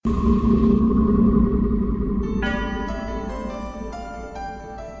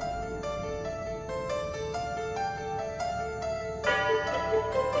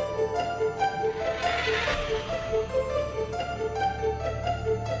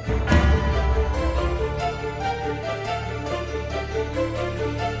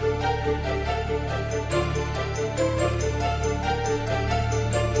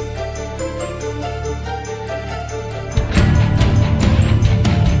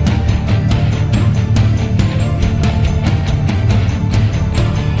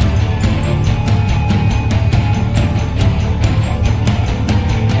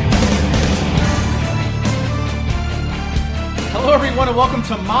and welcome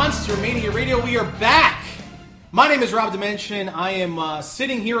to Monster Mania Radio. We are back. My name is Rob Dimension. I am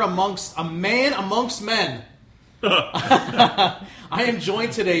sitting here amongst a man amongst men. I am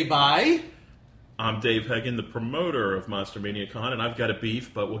joined today by... I'm Dave Hagen, the promoter of Monster Mania Con, and I've got a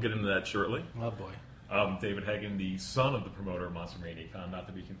beef, but we'll get into that shortly. Oh, boy. I'm David Hagen, the son of the promoter of Monster Mania Con, not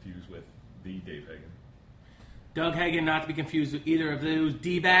to be confused with the Dave Hagen. Doug Hagen, not to be confused with either of those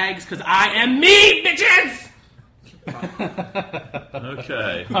D-bags, because I am me, bitches!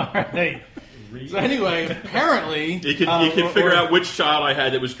 Okay. All right. So anyway, apparently... You can figure out which child I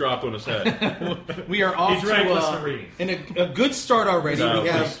had that was dropped on his head. We are off to in a good start already. No, we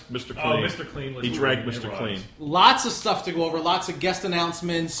have Mr. Clean. Oh, Mr. Clean was... He dragged Mr. Clean. lots of stuff to go over, lots of guest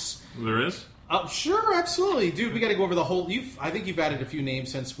announcements. There is? Sure, absolutely. Dude, we got to go over the whole... I think you've added a few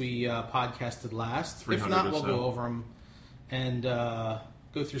names since we podcasted last. If not, we'll go over them and go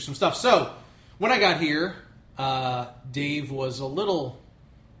through some stuff. So, when I got here, Dave was a little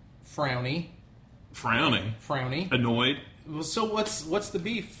frowny. Frowny. Annoyed. So what's the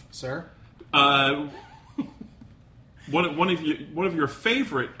beef, sir? One of your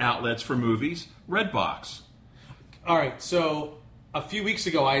favorite outlets for movies, Redbox. All right, so a few weeks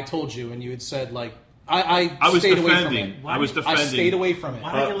ago I had told you, and you had said, like, I was stayed defending. away from it. I was defending. I stayed away from it.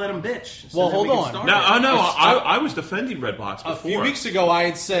 Why don't you let him bitch? Well, that hold we can on. start No, it? I was defending Redbox before. A few weeks ago I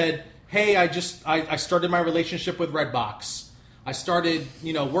had said, hey, I started my relationship with Redbox. I started,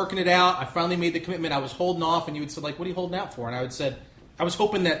 working it out. I finally made the commitment. I was holding off, and you would say, like, what are you holding out for? And I would said, I was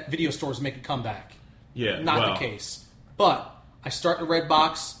hoping that video stores would make a comeback. Yeah, Not the case. But I start the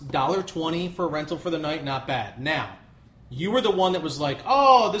Redbox, $1.20 for a rental for the night, not bad. Now, you were the one that was like,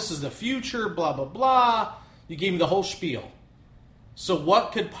 oh, this is the future, blah, blah, blah. You gave me the whole spiel. So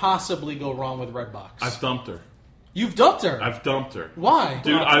what could possibly go wrong with Redbox? I've dumped her. You've dumped her. I've dumped her. Why?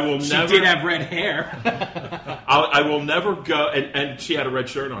 Dude, I will never... She did have red hair. I will never go... And she had a red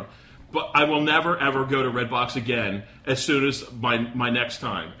shirt on. But I will never, ever go to Redbox again as soon as my next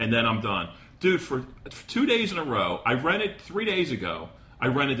time. And then I'm done. Dude, for 2 days in a row, 3 days ago, I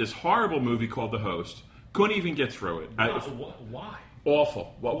rented this horrible movie called The Host. Couldn't even get through it. Why?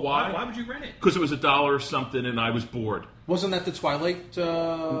 Awful. Why? Why would you rent it? Because it was $1 or something, and I was bored. Wasn't that the Twilight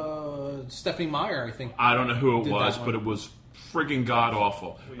Stephanie Meyer, I think? I don't know who it Did was, that but one. it was friggin'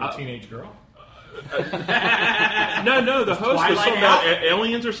 god-awful. Were you a teenage girl? No, the host was Twilight something out? about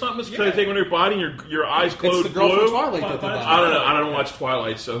aliens or something. It's because they take on your body and your eyes It's glow the girl blue. from Twilight that did that. I don't know. I don't watch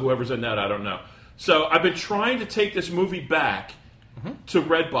Twilight, so whoever's in that, I don't know. So I've been trying to take this movie back to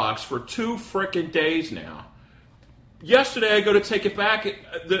Redbox for 2 frickin' days now. Yesterday, I go to take it back.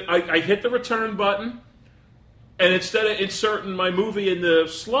 I hit the return button, and instead of inserting my movie in the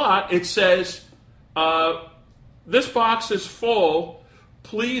slot, it says, this box is full.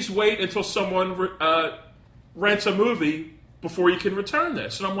 Please wait until someone rents a movie before you can return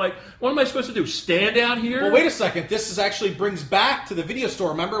this. And I'm like, what am I supposed to do? Stand out here? Well, wait a second. This actually brings back to the video store.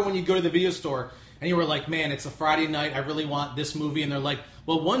 Remember when you go to the video store and you were like, man, it's a Friday night. I really want this movie. And they're like,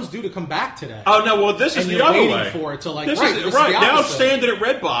 well, one's due to come back today. Oh, no, well, this is And the you're other waiting way. for it to, like, this right, is, this is right. the Now I'm opposite. standing at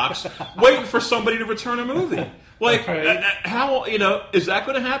Redbox waiting for somebody to return a movie. Like, how, is that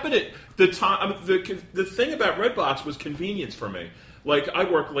going to happen? The thing about Redbox was convenience for me. Like, I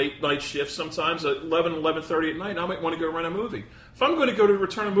work late night shifts sometimes at 11:30 at night, and I might want to go rent a movie. If I'm going to go to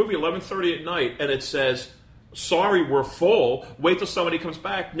return a movie 11:30 at night, and it says, sorry, we're full, wait till somebody comes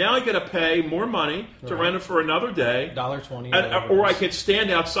back, now I got to pay more money to rent it for another day. $1.20. Or I could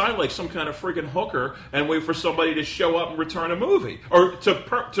stand outside like some kind of freaking hooker and wait for somebody to show up and return a movie. Or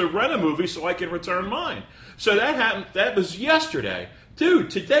to rent a movie so I can return mine. So that happened. That was yesterday.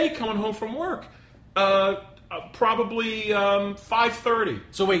 Dude, today coming home from work, probably 5:30.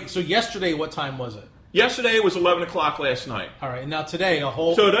 So wait, so yesterday what time was it? Yesterday was 11 o'clock last night. All right, and now today a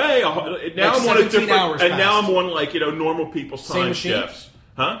whole... Today, now like I'm on a 17 different... hours And now passed. I'm on like, normal people's Same time machine? shifts.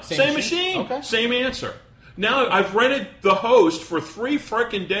 Huh? Same machine. machine? Okay. Same answer. Now I've rented The Host for 3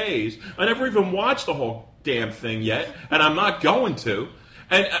 frickin' days. I never even watched the whole damn thing yet, and I'm not going to.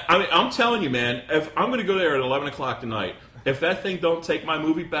 And I'm telling you, man, if I'm going to go there at 11 o'clock tonight, if that thing don't take my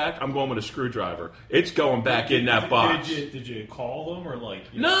movie back, I'm going with a screwdriver. It's going back in that box. Did you call them or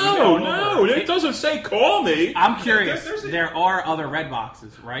like? No, it doesn't say call me. I'm curious. There are other red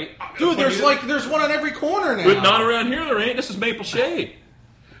boxes, right? Dude, there's one on every corner now. But not around here. There ain't. This is Maple Shade.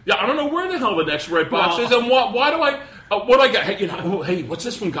 Yeah, I don't know where the hell the next red box is, and why do I? What do I got? Hey, what's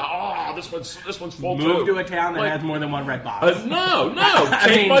this one got? Oh, this one's full too. Move to a town that has more than one red box. No,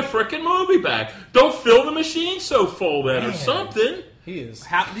 take my frickin' movie back. Don't fill the machine so full then, or something. He is.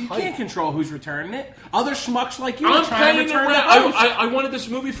 You can't control who's returning it. Other schmucks like you I'm are trying to paying return the the rent. host. I wanted this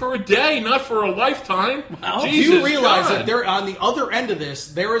movie for a day, not for a lifetime. Well, Do Jesus you realize God. that there on the other end of this,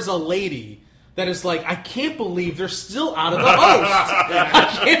 there is a lady that is like, I can't believe they're still out of the host.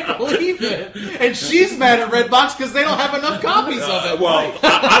 I can't believe it. And she's mad at Redbox because they don't have enough copies of it. Well,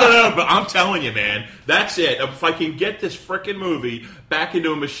 I don't know, but I'm telling you, man, that's it. If I can get this frickin' movie back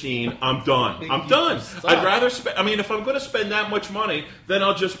into a machine, I'm done. I'm done. I'd rather spend. I mean, if I'm going to spend that much money, then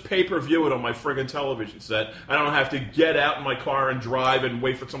I'll just pay-per-view it on my friggin' television set. I don't have to get out in my car and drive and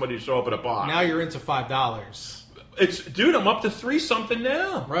wait for somebody to show up at a box. Now you're into $5. Dude, I'm up to 3 something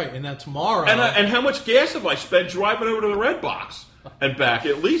now. Right, and then tomorrow... And how much gas have I spent driving over to the Red Box and back?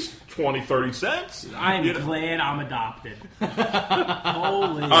 At least 20, 30 cents. I'm glad I'm adopted.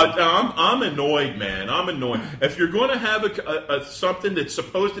 Holy. I'm annoyed, man. I'm annoyed. If you're going to have a something that's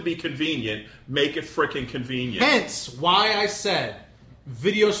supposed to be convenient, make it frickin' convenient. Hence why I said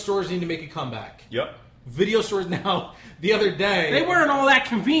video stores need to make a comeback. Yep. Video stores now... The other day... They weren't all that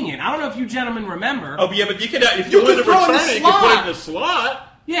convenient. I don't know if you gentlemen remember. Oh, yeah, but you could, if you wanted to return it, you could put it in the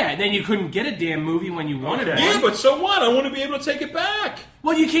slot. Yeah, and then you couldn't get a damn movie when you wanted one. Yeah, but so what? I want to be able to take it back.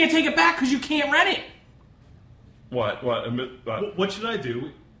 Well, you can't take it back because you can't rent it. What? What should I do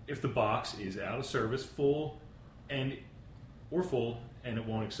if the box is out of service, full, and it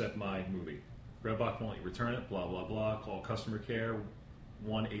won't accept my movie? Redbox won't let you return it. Blah blah blah. Call customer care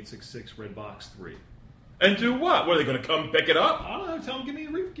 1-866-REDBOX-3. And do what? What, are they going to come pick it up? I don't know. Tell them,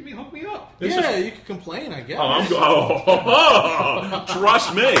 hook me up. you could complain, I guess.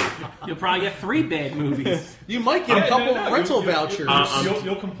 Trust me. You'll probably get 3 bad movies. You might get a couple rental vouchers.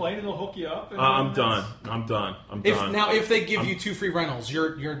 You'll complain and they'll hook you up. I'm done. I'm done. If they give you 2 free rentals,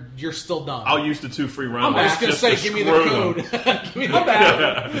 you're still done. I'll use the 2 free rentals. I was going to say, give me the code. Give me the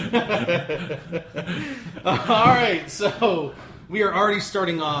code. All right, so we are already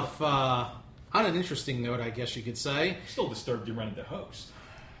starting off on an interesting note, I guess you could say. Still disturbed you rented the host.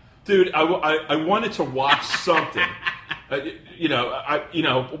 Dude, I wanted to watch something.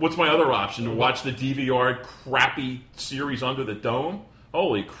 What's my other option? To watch the DVR crappy series Under the Dome?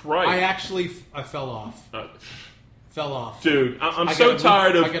 Holy Christ. I fell off. Fell off. Dude, I'm so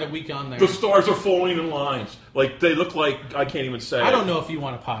tired of... I got a week on there. The stars are falling in lines. Like, they look like... I can't even say I don't know if you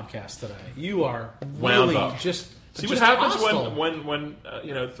want a podcast today. You are wound really up. just... See just what happens hostile. when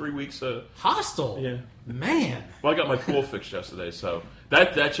 3 weeks... hostile? Yeah. Man. Well, I got my pool fixed yesterday, so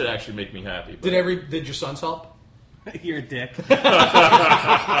that should actually make me happy. But. Did your sons help? You're a dick. Yeah,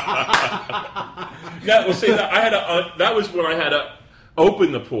 well, see, that was when I had to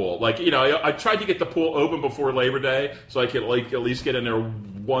open the pool. Like, I tried to get the pool open before Labor Day so I could at least get in there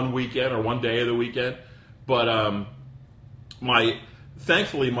one weekend or one day of the weekend. But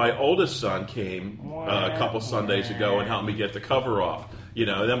thankfully, my oldest son came a couple Sundays ago and helped me get the cover off. And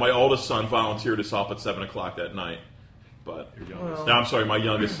then my oldest son volunteered to help at 7 o'clock that night. But no, I'm sorry, my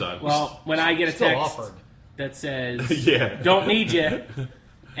youngest son. Well, when I get a text offered. that says Yeah. "Don't need you,"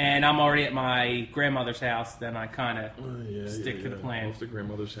 and I'm already at my grandmother's house, then I kind of stick to the plan. Off to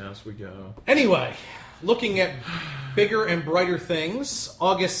grandmother's house we go. Anyway, looking at bigger and brighter things,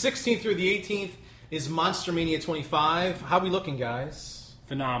 August 16th through the 18th is Monster Mania 25. How we looking, guys?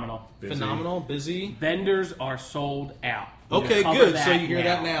 Phenomenal. Busy. Phenomenal? Busy? Vendors are sold out. Okay, Cover good. that So you hear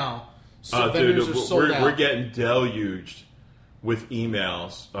that now. So vendors are sold out. We're getting deluged with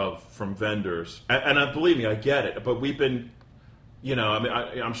emails from vendors, and believe me, I get it. But we've been,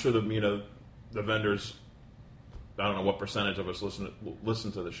 I'm sure the vendors. I don't know what percentage of us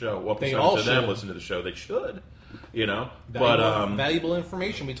listen to the show. What percentage of them listen to the show? They should, valuable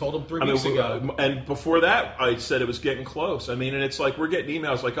information. We told them 3 weeks ago. And before that, I said it was getting close. I mean, and it's like we're getting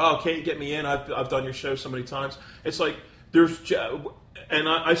emails like, "Oh, can't you get me in? I've done your show so many times." It's like and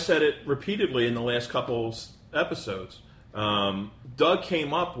I said it repeatedly in the last couple episodes. Doug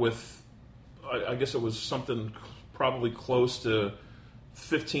came up with, I guess it was something probably close to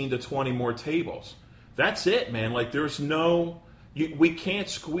 15 to 20 more tables. That's it, man. Like, there's we can't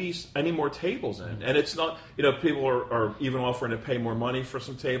squeeze any more tables in. And it's not, people are even offering to pay more money for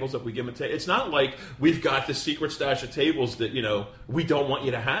some tables that we give them. It's not like we've got the secret stash of tables that, we don't want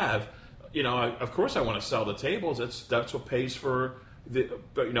you to have. Of course I want to sell the tables. That's what pays for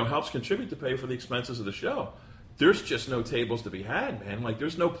helps contribute to pay for the expenses of the show. There's just no tables to be had, man. Like,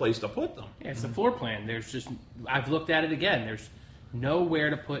 there's no place to put them. Yeah, it's the floor plan. I've looked at it again. There's nowhere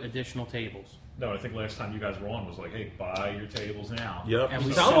to put additional tables. No, I think last time you guys were on was like, hey, buy your tables now. Yep. And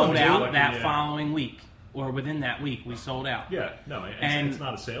we Sold sold them, out dude. that following week. Or within that week, we sold out. Yeah, no, it's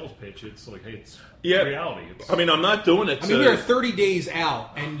not a sales pitch. It's like, hey, it's reality. I mean, I'm not doing it you're 30 days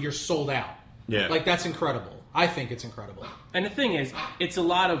out and you're sold out. Yeah. Like, that's incredible. I think it's incredible. And the thing is, it's a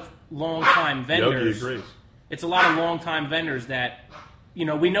lot of long-time vendors. Yogi agrees. It's a lot of long-time vendors that,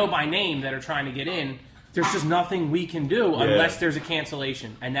 we know by name that are trying to get in. There's just nothing we can do unless there's a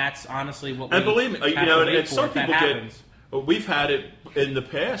cancellation, and that's honestly what. And believe me, and some people happens. We've had it in the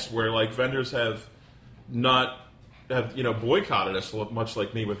past where like vendors have boycotted us, much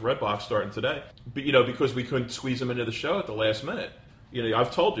like me with Redbox starting today, but because we couldn't squeeze them into the show at the last minute.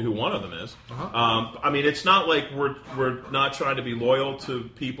 I've told you who one of them is. It's not like we're not trying to be loyal to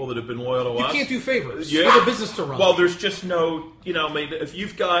people that have been loyal to us. You can't do favors. Yeah. You have a business to run. Well, there's just no, if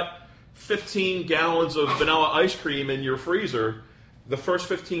you've got 15 gallons of vanilla ice cream in your freezer, the first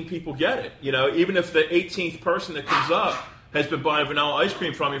 15 people get it. Even if the 18th person that comes up has been buying vanilla ice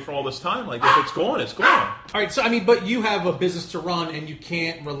cream from you for all this time, like if it's gone, it's gone. All right, so but you have a business to run, and you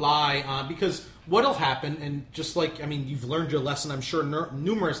can't rely on, because what'll happen, and just like you've learned your lesson, I'm sure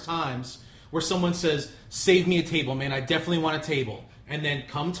numerous times, where someone says, "Save me a table, man. I definitely want a table," and then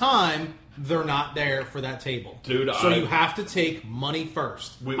come time, they're not there for that table. Dude, so you have to take money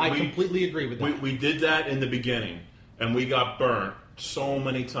first. I completely agree with that. We did that in the beginning, and we got burnt so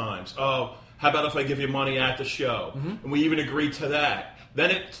many times. Oh, how about if I give you money at the show? Mm-hmm. And we even agreed to that.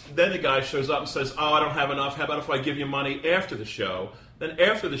 Then the guy shows up and says, "Oh, I don't have enough. How about if I give you money after the show?" Then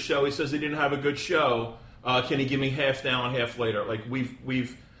after the show, he says he didn't have a good show. Can he give me half now and half later? Like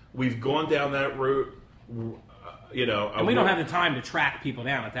we've gone down that route. And we don't have the time to track people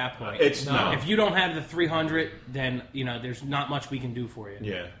down at that point. If you don't have the 300, then there's not much we can do for you.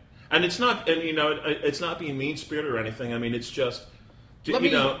 Yeah, and it's not, it's not being mean spirited or anything. It's just,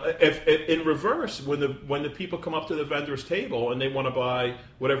 if in reverse, when the people come up to the vendor's table and they want to buy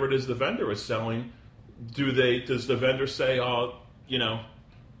whatever it is the vendor is selling, does the vendor say, "Oh,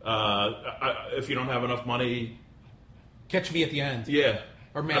 if you don't have enough money, catch me at the end"? Yeah.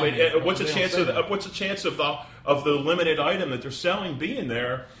 Or what's the chance of the limited item that they're selling being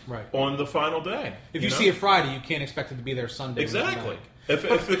there on the final day? If you see it Friday, you can't expect it to be there Sunday. Exactly.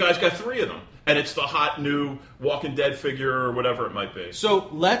 If the guy's got 3 of them and it's the hot new Walking Dead figure or whatever it might be. So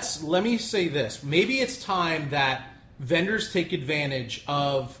let me say this: maybe it's time that vendors take advantage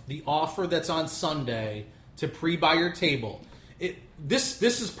of the offer that's on Sunday to pre-buy your table. This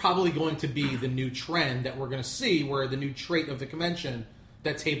is probably going to be the new trend that we're going to see, where the new trait of the convention,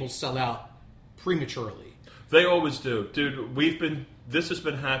 that tables sell out prematurely. They always do. Dude, this has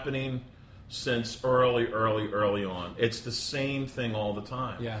been happening since early on. It's the same thing all the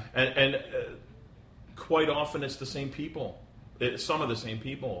time. Yeah. And quite often it's the same people. Some of the same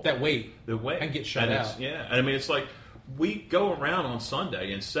people. That wait. And get shut out. Yeah. And it's like, we go around on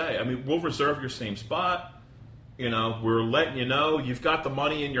Sunday and say, we'll reserve your same spot. We're letting you know you've got the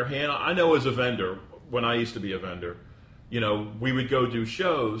money in your hand. I know as a vendor, when I used to be a vendor, we would go do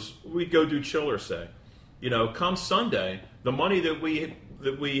shows. We'd go do Chiller Say. Come Sunday, the money that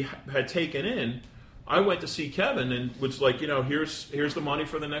we had taken in, I went to see Kevin and was like, here's the money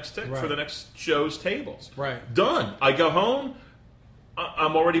for the next for the next show's tables. Right. Done. I go home.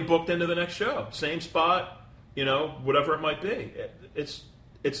 I'm already booked into the next show. Same spot. Whatever it might be.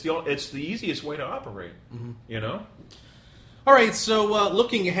 It's the easiest way to operate. Mm-hmm. All right, so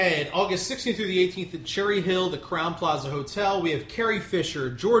looking ahead, August 16th through the 18th at Cherry Hill, the Crown Plaza Hotel, we have Carrie Fisher,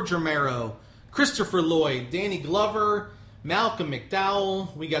 George Romero, Christopher Lloyd, Danny Glover, Malcolm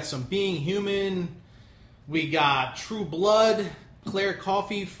McDowell. We got some Being Human. We got True Blood, Claire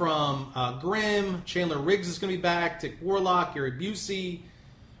Coffey from Grimm. Chandler Riggs is going to be back. Dick Warlock, Gary Busey,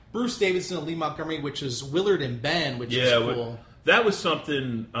 Bruce Davidson and Lee Montgomery, which is Willard and Ben, which is cool. That was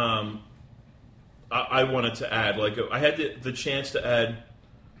something I wanted to add. Like, I had the chance to add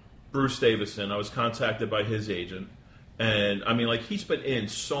Bruce Davison. I was contacted by his agent, and he's been in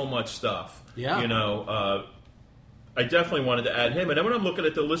so much stuff. Yeah, I definitely wanted to add him. And then when I'm looking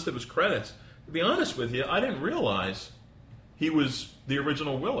at the list of his credits, to be honest with you, I didn't realize he was the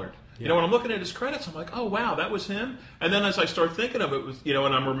original Willard. Yeah. When I'm looking at his credits, I'm like, oh wow, that was him. And then as I start thinking of it,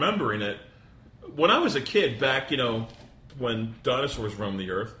 and I'm remembering it, when I was a kid back, when dinosaurs roamed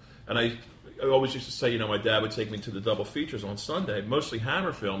the earth, and I always used to say, my dad would take me to the double features on Sunday, mostly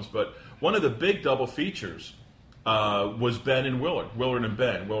Hammer films, but one of the big double features was Ben and Willard. Willard and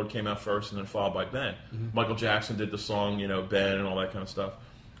Ben. Willard came out first and then followed by Ben. Mm-hmm. Michael Jackson did the song, Ben and all that kind of stuff.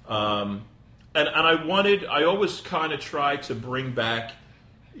 And I always kind of tried to bring back,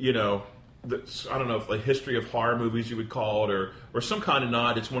 I don't know if the history of horror movies you would call it, or some kind of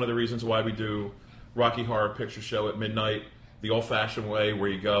nod. It's one of the reasons why we do Rocky Horror Picture Show at midnight, the old-fashioned way, where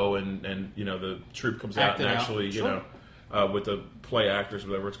you go and the troupe comes out and actually, with the play actors,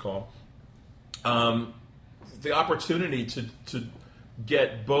 whatever it's called. The opportunity to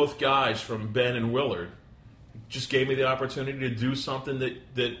get both guys from Ben and Willard just gave me the opportunity to do something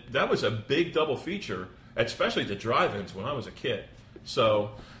that was a big double feature, especially at the drive-ins when I was a kid.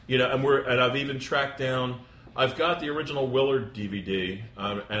 So, and I've even tracked down. I've got the original Willard DVD,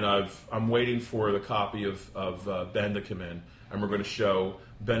 and I'm waiting for the copy of Ben to come in, and we're going to show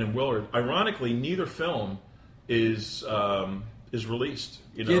Ben and Willard. Ironically, neither film is released.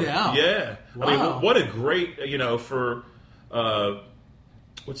 Get out! Yeah, wow. I mean, what a great for.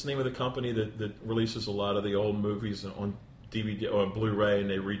 What's the name of the company that releases a lot of the old movies on DVD or on Blu-ray and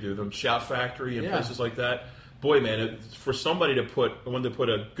they redo them? Shout Factory and places like that. Boy, man, for somebody to put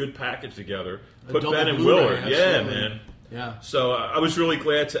a good package together, put Ben and Willard. Absolutely. Yeah, man. Yeah. So I was really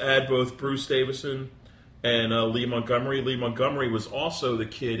glad to add both Bruce Davison and Lee Montgomery. Lee Montgomery was also the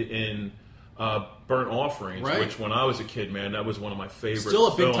kid in Burnt Offerings, which when I was a kid, man, that was one of my favorite Still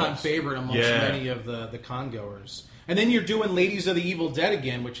a films. big-time favorite amongst many of the congoers. And then you're doing Ladies of the Evil Dead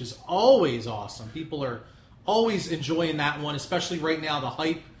again, which is always awesome. People are always enjoying that one, especially right now, the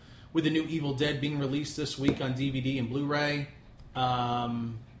hype with the new Evil Dead being released this week on DVD and Blu-ray.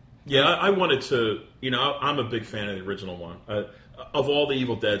 I wanted to, I'm a big fan of the original one. Of all the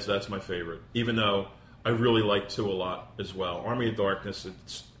Evil Deads, that's my favorite, even though I really like 2 a lot as well. Army of Darkness,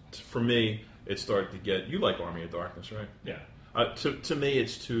 for me, it started to get... You like Army of Darkness, right? Yeah. To me,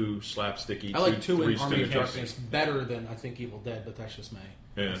 it's too slapsticky. I like 2 in Army of Darkness better than, I think, Evil Dead, but that's just me,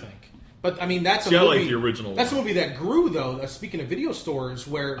 I think. But, I mean, that's a movie... I like the original That's a movie that grew, though, speaking of video stores,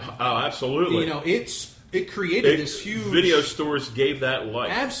 where... Oh, absolutely. It created this huge... Video stores gave that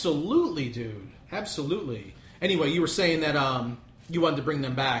life. Absolutely, dude. Absolutely. Anyway, you were saying that you wanted to bring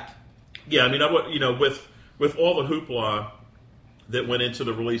them back. Yeah, I mean, with all the hoopla that went into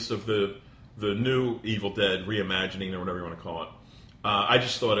the release of the new Evil Dead reimagining or whatever you want to call it, I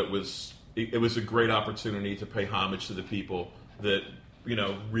just thought it was a great opportunity to pay homage to the people that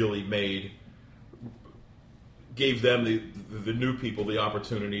really gave them the new people the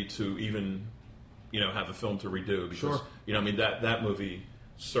opportunity to even have a film to redo because that movie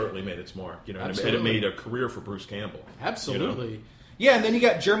certainly made its mark, and it made a career for Bruce Campbell. Absolutely. Yeah, and then you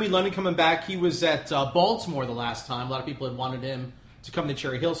got Jeremy London coming back. He was at Baltimore the last time. A lot of people had wanted him to come to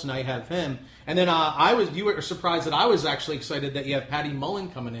Cherry Hill, so now you have him. And then you were surprised that I was actually excited that you have Patty Mullen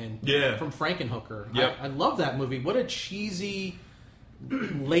coming in from Frankenhooker. Yep. I love that movie. What a cheesy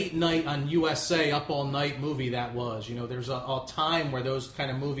late night on USA, up all night movie that was. There's a time where those kind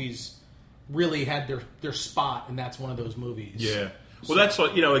of movies really had their spot, and that's one of those movies. Yeah. Well, that's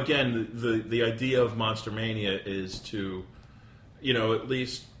what, again, the idea of Monster Mania is to, at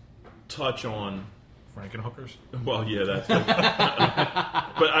least touch on... Frankenhookers? Well, yeah, that's it.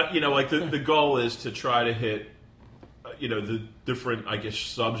 But, the goal is to try to hit, the different, I guess,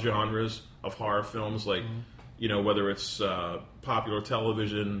 subgenres of horror films, like, whether it's popular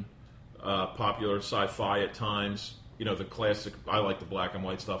television, popular sci-fi at times, the classic, I like the black and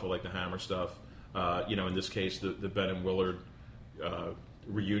white stuff, I like the Hammer stuff, in this case, the Ben and Willard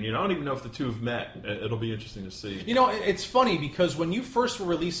reunion. I don't even know if the two have met. It'll be interesting to see. It's funny because when you first were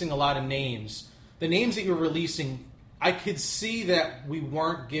releasing a lot of names, the names that you were releasing, I could see that we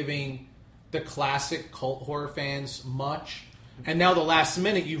weren't giving the classic cult horror fans much. And now the last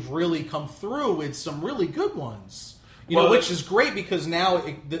minute, you've really come through with some really good ones. Which is great because now,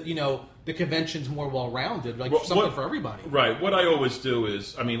 the convention's more well-rounded, something for everybody. Right. What I always do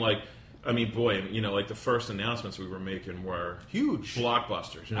is, the first announcements we were making were huge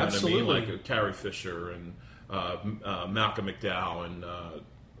blockbusters. You know Absolutely. what I mean? Like Carrie Fisher and Malcolm McDowell and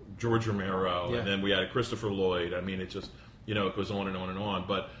George Romero, and then we had Christopher Lloyd. I mean, it just it goes on and on and on.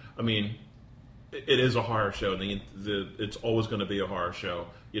 But I mean, it is a horror show. It's always going to be a horror show.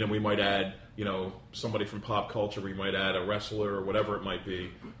 We might add somebody from pop culture. We might add a wrestler or whatever it might be.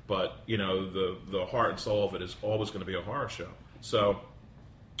 But the heart and soul of it is always going to be a horror show. So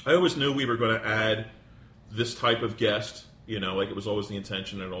I always knew we were going to add this type of guest. It was always the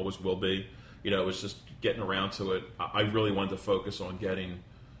intention, and it always will be. It was just getting around to it. I really wanted to focus on getting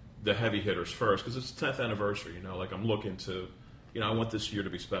the heavy hitters first because it's the 10th anniversary. I'm looking to, I want this year to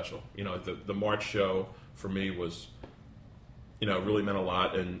be special. The March show for me was, really meant a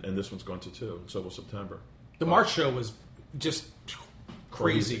lot, and this one's going to too. And so will September. The March show was just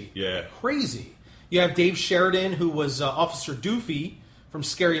crazy. Yeah, crazy. You have Dave Sheridan, who was Officer Doofy from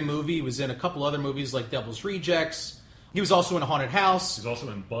Scary Movie. He was in a couple other movies like Devil's Rejects. He was also in A Haunted House. He's also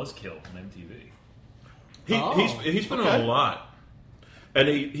in Buzzkill on MTV. He's been in a lot. And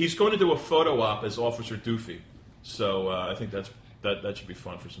he's going to do a photo op as Officer Doofy. So I think that should be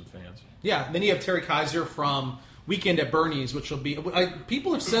fun for some fans. Yeah, and then you have Terry Kaiser from Weekend at Bernie's, which will be...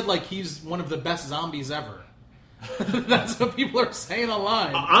 people have said he's one of the best zombies ever. That's what people are saying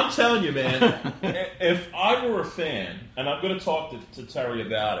online. I'm telling you, man, if I were a fan, and I'm going to talk to Terry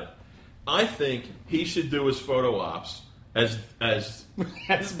about it, I think he should do his photo ops as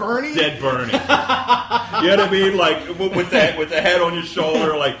Bernie? Dead Bernie. You know what I mean? Like with the head on your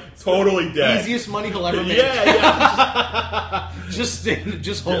shoulder, like totally dead. Easiest money he'll ever make. Yeah.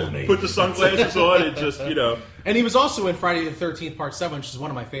 Just hold me. Put the sunglasses on and just, And he was also in Friday the 13th Part 7, which is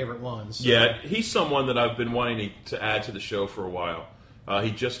one of my favorite ones. So. Yeah, he's someone that I've been wanting to add to the show for a while.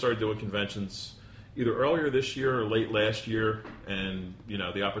 He just started doing conventions either earlier this year or late last year, and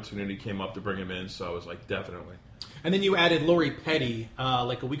the opportunity came up to bring him in, so I was like, definitely. And then you added Lori Petty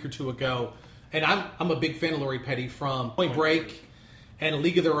like a week or two ago, and I'm a big fan of Lori Petty from Point Break and A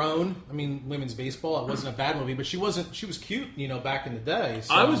League of Their Own. I mean, women's baseball. It wasn't a bad movie, but she was cute, back in the day.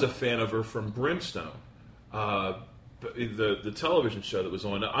 So. I was a fan of her from Brimstone, the television show that was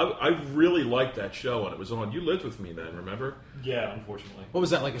on. I really liked that show when it was on. You lived with me then, remember? Yeah, unfortunately. What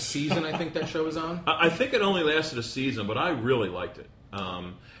was that, like a season? I think that show was on. I think it only lasted a season, but I really liked it.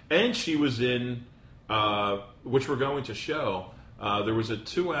 And she was in. Which we're going to show. There was a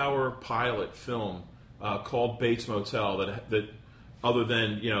 2-hour pilot film called Bates Motel that other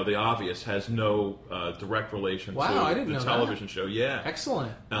than the obvious, has no direct relation to I didn't the know television that. show. Yeah,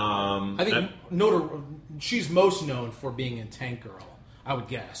 Excellent. I think she's most known for being in Tank Girl. I would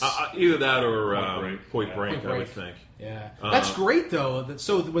guess either that or Point Break. Point Break. I would think. Yeah, that's great though.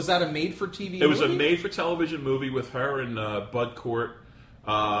 So was that a made-for-TV movie? It was a made-for-television movie with her and Bud Cort.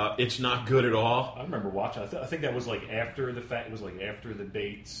 It's not good at all. I remember watching. I think that was like after the fact. It was like after the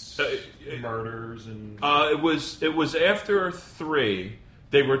Bates murders and. It was after 3.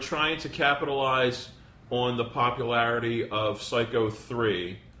 They were trying to capitalize on the popularity of Psycho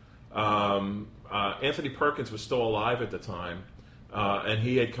 3. Anthony Perkins was still alive at the time, and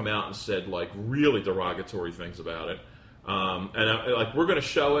he had come out and said like really derogatory things about it. We're going to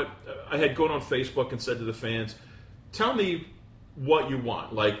show it. I had gone on Facebook and said to the fans, "Tell me what you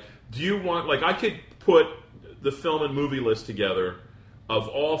want. Like, do you want, like, I could put the film and movie list together of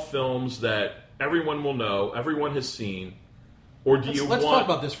all films that everyone will know, everyone has seen, or do you want... Let's talk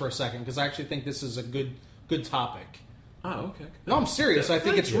about this for a second, because I actually think this is a good topic. Oh, okay. No, I'm serious. I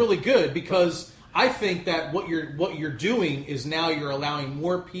think it's really good, because I think that what you're doing is now you're allowing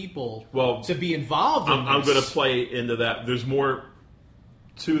more people to be involved in this. I'm going to play into that. There's more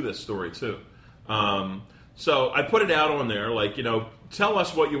to this story, too. So I put it out on there, like, tell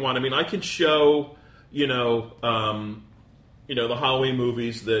us what you want. I mean, I can show, the Halloween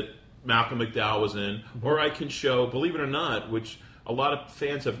movies that Malcolm McDowell was in, or I can show, believe it or not, which a lot of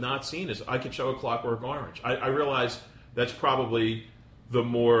fans have not seen, is I can show A Clockwork Orange. I realize that's probably the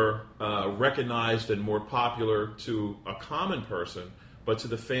more recognized and more popular to a common person, but to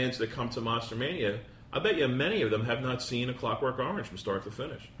the fans that come to Monster Mania, I bet you many of them have not seen A Clockwork Orange from start to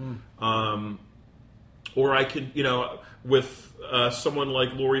finish. Or I could, with someone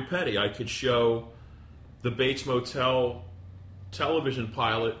like Lori Petty, I could show the Bates Motel television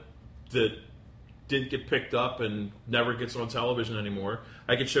pilot that didn't get picked up and never gets on television anymore.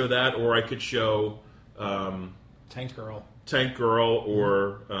 I could show that, or I could show Tank Girl,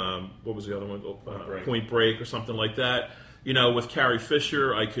 or what was the other one? Point Break, or something like that. With Carrie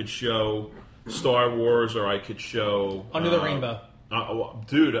Fisher, I could show Star Wars, or I could show Under the Rainbow.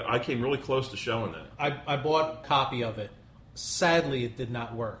 Dude, I came really close to showing that. I bought a copy of it. Sadly, it did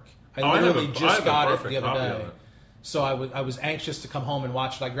not work. I literally just got it the other day. So I was anxious to come home and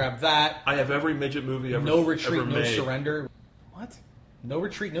watch it. I grabbed that. I have every midget movie ever No Retreat, ever No made. Surrender. What? No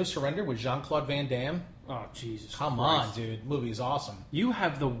Retreat, No Surrender with Jean-Claude Van Damme? Oh, Jesus Come Christ. on, dude. Movie is awesome. You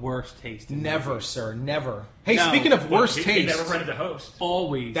have the worst taste in Never, movies. sir. Never. Hey, No. speaking of worst He taste. never rented the host.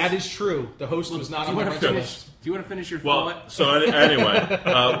 Always. That is true. The host was not Do on you my want to rental finish? list. Do you want to finish your Well, thought? so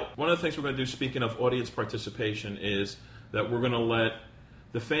anyway, one of the things we're going to do, speaking of audience participation, is that we're going to let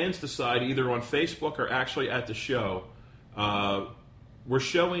the fans decide either on Facebook or actually at the show. We're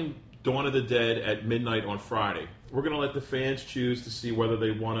showing Dawn of the Dead at midnight on Friday. We're going to let the fans choose to see whether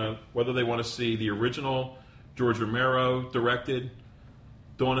they want to see the original George Romero directed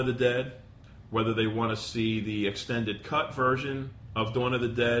Dawn of the Dead, whether they want to see the extended cut version of Dawn of the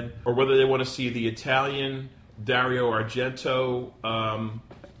Dead, or whether they want to see the Italian Dario Argento,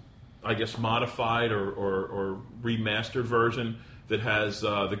 I guess modified or remastered version that has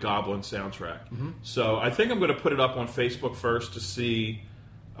the Goblin soundtrack. So I think I'm going to put it up on Facebook first to see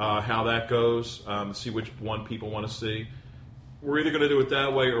how that goes, see which one people want to see. We're either going to do it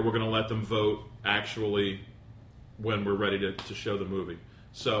that way, or we're going to let them vote actually when we're ready to show the movie.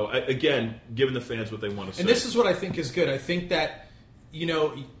 So again, giving the fans what they want to see. And this is what I think is good. I think that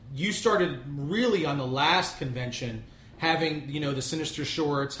you started really on the last convention having, the Sinister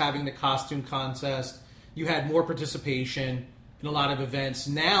shorts, having the costume contest. You had more participation in a lot of events.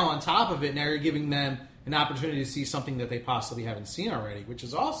 Now, on top of it, now you're giving them an opportunity to see something that they possibly haven't seen already, which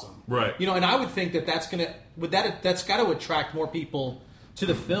is awesome. Right. And I would think that's got to attract more people to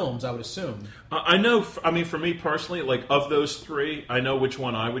the films, I would assume. I know, for me personally, like, of those three, I know which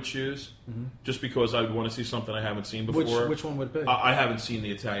one I would choose, just because I would want to see something I haven't seen before. Which one would it be? I haven't seen the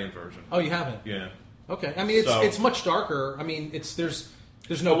Italian version. Oh, you haven't? Yeah. Okay. I mean, it's much darker. I mean, there's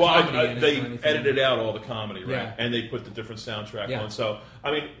no comedy in it. They edited out all the comedy, right? Yeah. And they put the different soundtrack on. So,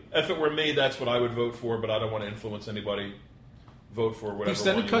 I mean, if it were me, that's what I would vote for, but I don't want to influence anybody. Vote for whatever. The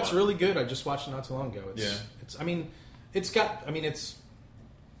extended cut's really good. I just watched it not too long ago.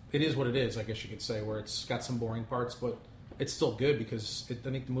 It is what it is, I guess you could say, where it's got some boring parts, but it's still good because I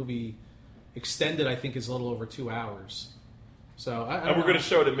think the movie extended, I think, is a little over 2 hours. So, and we're going to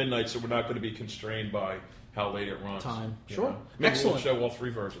show it at midnight, so we're not going to be constrained by how late it runs. Time. Sure. Maybe Excellent. we'll show all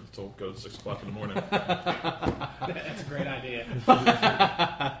three versions until it goes 6 o'clock in the morning. That's a great idea.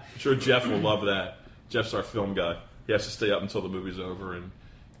 I'm sure Jeff will love that. Jeff's our film guy. He has to stay up until the movie's over and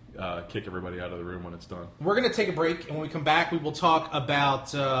kick everybody out of the room when it's done. We're going to take a break, and when we come back, we will talk about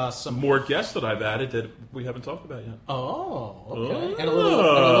some more guests that I've added that we haven't talked about yet. Oh, okay. And a little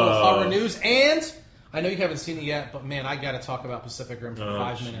horror news. And I know you haven't seen it yet, but man, I got to talk about Pacific Rim for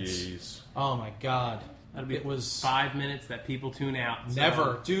 5 minutes. Geez. Oh my God. It was 5 minutes that people tune out. So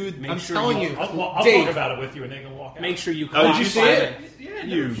never, dude. I'm sure telling you, I'll Dave, talk about it with you, and they can walk out. Make sure you. Did you see it? Yeah,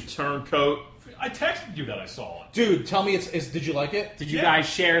 You turncoat. I texted you that I saw it. dude. Tell me, did you like it? Did you guys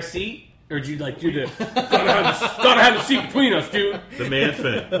share a seat? Or did you do the gotta have the seat between us, dude? The man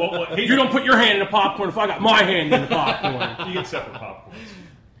thing. Well, You don't put your hand in the popcorn if I got my hand in the popcorn. You get separate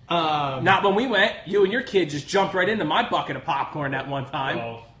popcorns. Not when we went. You and your kid just jumped right into my bucket of popcorn that one time.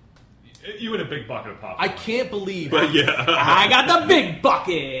 Well, you in a big bucket of popcorn. I can't believe. But yeah. I got the big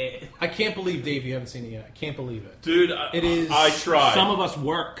bucket. I can't believe, Dave, you haven't seen it yet. I can't believe it. Dude, it is. I tried. Some of us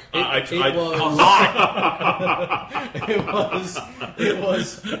work. It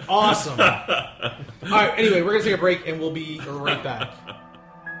was awesome. All right. Anyway, we're gonna take a break, and we'll be right back.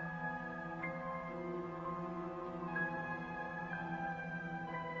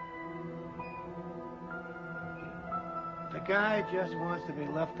 The guy just wants to be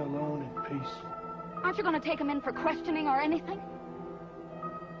left alone in peace. Aren't you going to take him in for questioning or anything?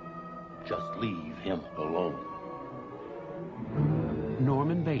 Just leave him alone.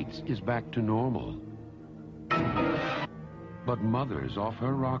 Norman Bates is back to normal. But Mother's off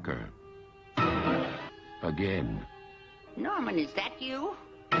her rocker. Again. Norman, is that you?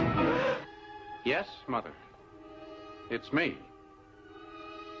 Yes, Mother. It's me.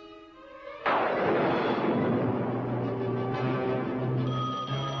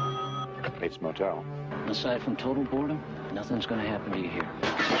 Bates Motel. Aside from total boredom, nothing's going to happen to you here.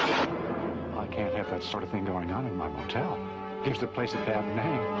 I can't have that sort of thing going on in my motel. Gives the place a bad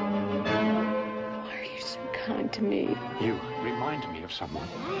name. Why are you so kind to me? You remind me of someone.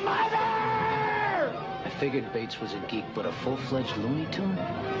 I figured Bates was a geek, but a full-fledged Looney Tune?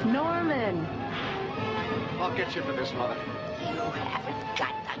 Norman! I'll get you for this, Mother. You haven't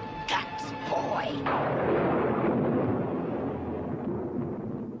got the guts, boy.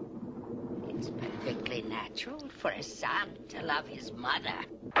 It's perfectly natural for a son to love his mother.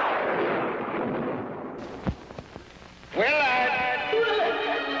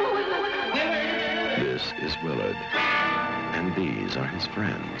 This is Willard, and these are his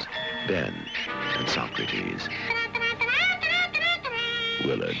friends, Ben and Socrates.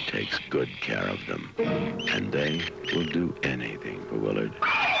 Willard takes good care of them, and they will do anything for Willard.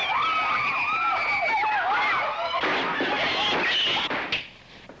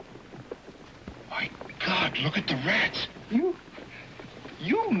 My God, look at the rats. You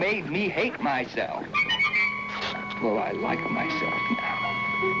made me hate myself. Well, I like myself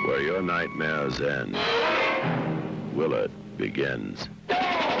now. Where your nightmares end, Willard begins. Tear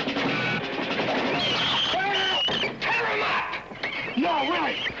him up! No,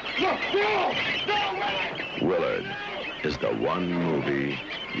 Willie! No, Willie! Willard is the one movie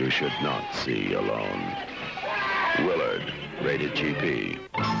you should not see alone. Willard, rated GP.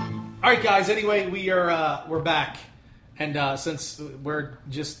 All right, guys. Anyway, we're back, and since we're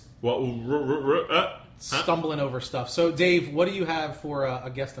just stumbling over stuff, so Dave, what do you have for a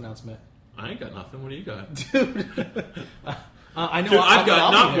guest announcement? I ain't got nothing. What do you got, dude? I know. Dude, I've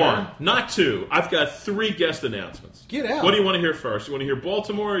got not one, not two. I've got 3 guest announcements. Get out. What do you want to hear first? You want to hear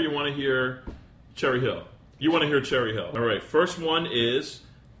Baltimore, or you want to hear Cherry Hill? You want to hear Cherry Hill. All right. First one is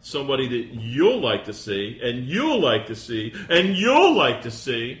somebody that you'll like to see, and you'll like to see, and you'll like to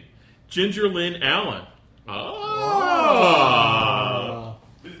see, Ginger Lynn Allen. Oh.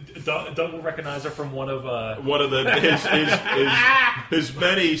 Doug will recognize her from one of his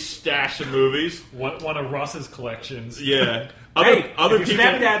many stash of movies. One of Russ's collections. Yeah. Other if your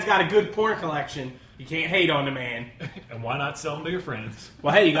stepdad's got a good porn collection, you can't hate on the man. And why not sell them to your friends?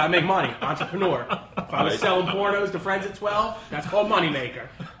 Well, hey, you got to make money. Entrepreneur. If I was selling pornos to friends at 12, that's called moneymaker.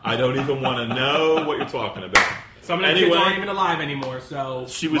 I don't even want to know what you're talking about. Some of the kids aren't even alive anymore, so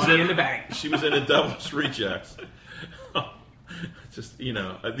she was money in the bank. She was in The Devil's Rejects. Just,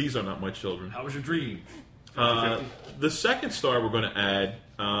 these are not my children. How was your dream? The second star we're going to add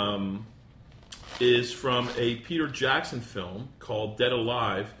is from a Peter Jackson film called Dead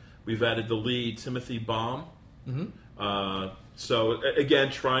Alive. We've added the lead, Timothy Baum. Mm-hmm. So,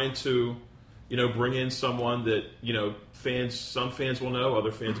 again, trying to, bring in someone that, some fans will know,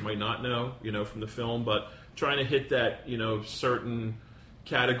 other fans might not know, from the film, but trying to hit that, certain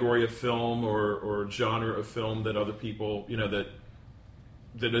category of film or genre of film that other people,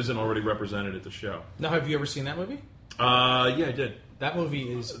 that isn't already represented at the show. Now, have you ever seen that movie? Yeah, I did. That movie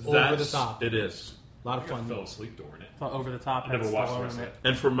is over the top. It is. A lot of fun. I fell asleep during it. Over the top. I never watched the rest of it.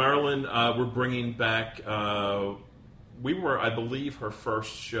 And for Marilyn, we're bringing back. We were, I believe, her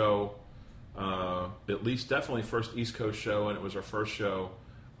first show, at least definitely first East Coast show, and it was our first show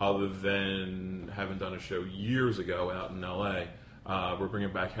other than having done a show years ago out in L.A. We're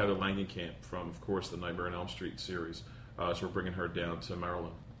bringing back Heather Langenkamp from, of course, the Nightmare on Elm Street series. So we're bringing her down to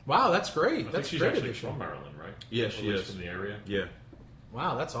Maryland. Wow, that's great. I that's think she's great actually addition. from Maryland, right? Yeah, she is. From the area? Yeah.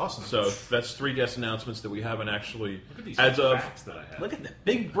 Wow, that's awesome. So that's 3 guest announcements that we haven't actually... Look at these as facts that I have. Look at the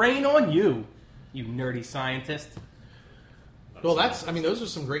big brain on you, you nerdy scientist. Well, those are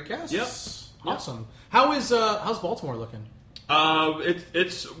some great guests. Yep. Awesome. How's Baltimore looking?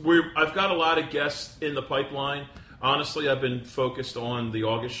 I've got a lot of guests in the pipeline. Honestly, I've been focused on the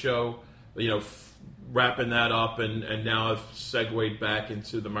August show, wrapping that up, and now I've segued back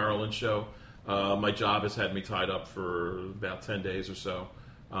into the Maryland show. My job has had me tied up for about 10 days or so.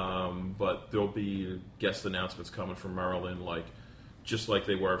 But there'll be guest announcements coming from Maryland, just like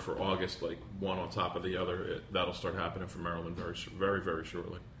they were for August, like one on top of the other. That'll start happening for Maryland very, very, very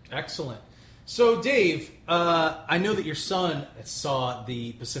shortly. Excellent. So, Dave, I know that your son saw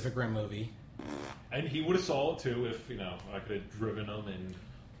the Pacific Rim movie. And he would have saw it, too, if, I could have driven him and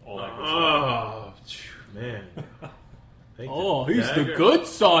all that good stuff. Oh, man. He's the good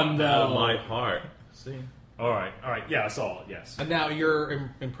son, though. Out of my heart. See? All right. Yeah, I saw it, yes. And now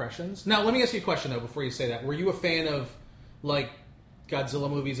your impressions. Now, let me ask you a question, though, before you say that. Were you a fan of, Godzilla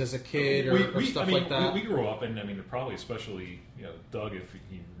movies as a kid or stuff like that? We grew up, and, probably especially, Doug, if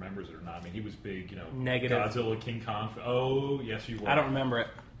he remembers it or not. He was big, Negative. Godzilla, King Kong. Oh, yes, you were. I don't remember it.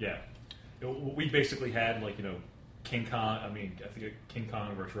 Yeah. We basically had, King Kong, I think King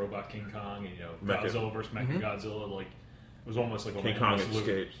Kong versus Robot King Kong, and, Godzilla versus Mechagodzilla, it was almost like a King Kong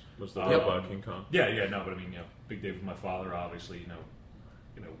Escapes was the Robot King Kong. Yeah, no, but Big Dave was my father, obviously,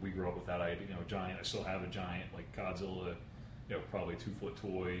 we grew up with that. I had, a giant, I still have a giant, Godzilla, probably 2-foot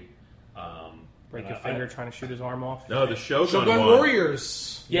toy. Break your finger trying to shoot his arm off? No, the Shogun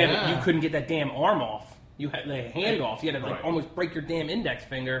Warriors. Yeah, but you couldn't get that damn arm off. You had the hand off. You had to almost break your damn index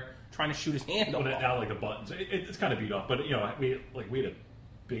finger trying to shoot his hand off. Now the buttons, it's kind of beat up. But we had a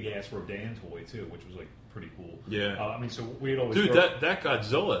big ass Rodan toy too, which was pretty cool. Yeah. So we'd always that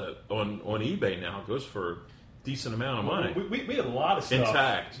Godzilla on eBay now goes for a decent amount of money. We had a lot of stuff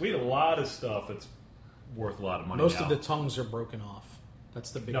intact. We had a lot of stuff that's worth a lot of money. Most of the tongues are broken off.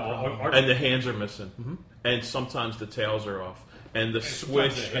 That's the big problem. And the hands are missing. Mm-hmm. And sometimes the tails are off. And the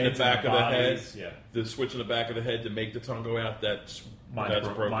switch in the back of the head, the switch in the back of the head to make the tongue go out, that's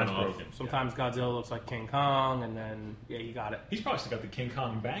broken off. Sometimes Godzilla looks like King Kong, and then, you got it. He's probably still got the King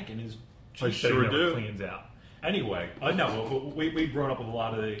Kong bank in his I sure do. Cleans out. Anyway, no, we've grown up with a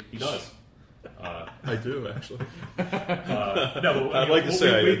lot of he does. I do, actually. No, I'd like to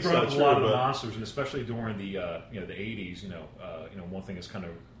say we've grown up with a lot of the monsters, and especially during the the 80s. One thing that's kind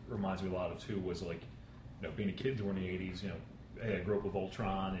of reminds me a lot of too was being a kid during the 80s. I grew up with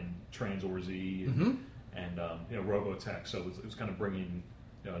Ultron and Transor Z and Robotech, so it was kind of bringing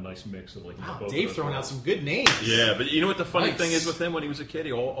a nice mix of wow, Dave throwing out some good names. Yeah, but you know what the funny thing is with him when he was a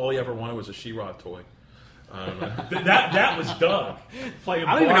kid, all he ever wanted was a She-Ra toy. That was Doug playing.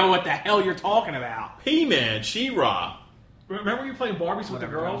 I don't even know what the hell you're talking about. He-Man, She-Ra. Remember you playing Barbies with the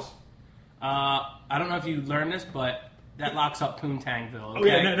girls? I don't know if you learned this, but that locks up Poontangville. Okay? Oh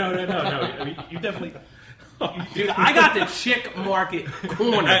yeah, no. You definitely. Dude, I got the chick market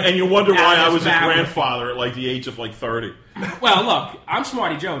corner. And you wonder why I was a family. grandfather at like the age of like 30. Well, look, I'm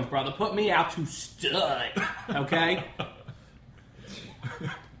Smarty Jones, brother. Put me out to stud, okay?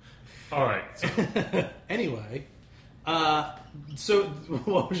 All right. Anyway, so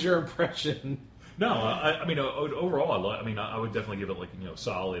what was your impression? No, I mean overall, I would definitely give it like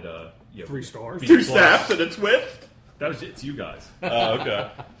solid 3 stars. 2 snaps and it's with. It's you guys. Oh, okay.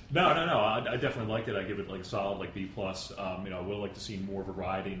 No. I definitely liked it. I give it like a solid like B+. I would like to see more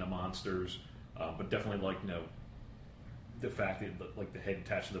variety in the monsters, but definitely like the fact that like the head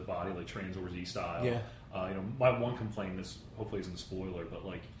attached to the body, like Transwars style. Yeah. My one complaint, this hopefully isn't a spoiler, but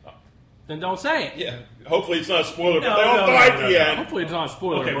like. Then don't say it. Yeah. Hopefully it's not a spoiler, but No, they all no, die no, at no, the no. end. Hopefully it's not a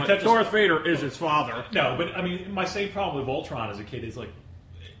spoiler, Okay, but but Darth Vader is his father. No, but I mean, my same problem with Voltron as a kid is like,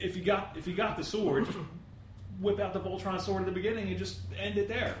 if you got the sword, just whip out the Voltron sword at the beginning and just end it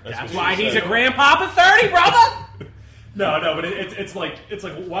there. That's why he's a grandpapa 30, brother. No, but it's like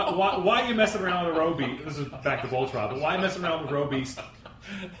why are you messing around with a Roe Beast? This is back to Voltron, but why are you messing around with Roe Beast?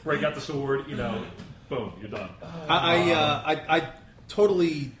 Where you got the sword, boom, you're done. I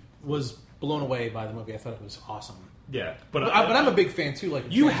totally was blown away by the movie. I thought it was awesome. Yeah, but I'm a big fan too. Like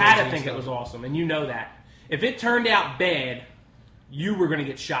You had to think it was awesome, and you know that. If it turned out bad, you were going to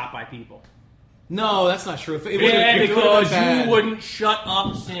get shot by people. No, that's not true. Because you wouldn't shut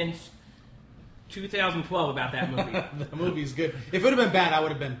up since 2012 about that movie. The movie's good. If it would have been bad, I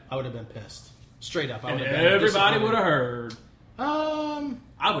would have been pissed. Straight up, I would have been. Everybody would have heard.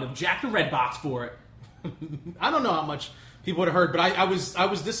 I would have jacked the red box for it. I don't know how much people would have heard, but I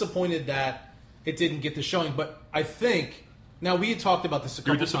was disappointed that it didn't get the showing. But I think now we had talked about this a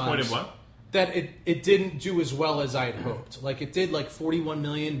couple times. You're disappointed what? That it didn't do as well as I had hoped. Like it did like 41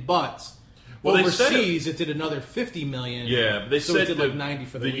 million, but overseas it did another 50 million. Yeah, but they so said it did like 90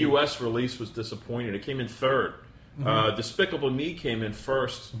 for the week. U.S. release was disappointing. It came in third. Mm-hmm. Despicable Me came in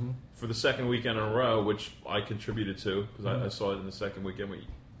first for the second weekend in a row, which I contributed to because I saw it in the second weekend with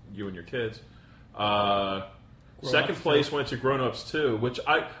you and your kids. Second place went to Grown Ups 2, which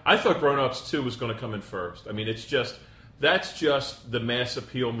I thought Grown Ups 2 was going to come in first. I mean, that's just the mass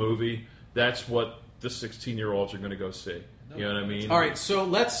appeal movie. That's what the 16-year-olds are going to go see. You know what I mean? All right, so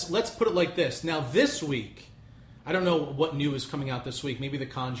let's put it like this. Now, this week, I don't know what new is coming out this week. Maybe The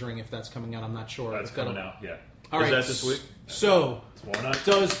Conjuring, if that's coming out. I'm not sure. That's coming out, yeah. All right, is that this week? So,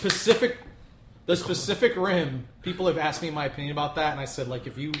 does Pacific Rim, people have asked me my opinion about that, and I said, like,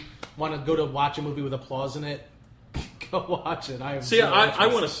 if you want to go to watch a movie with applause in it, go watch it. I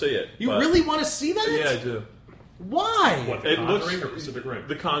want to see it. You really want to see that? Yeah, I do. Why? What, The Conjuring or Pacific Rim?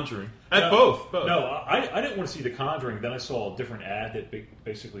 The Conjuring. Both. No, I didn't want to see The Conjuring. Then I saw a different ad that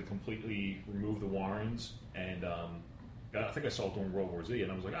basically completely removed the Warrens. And I think I saw it during World War Z.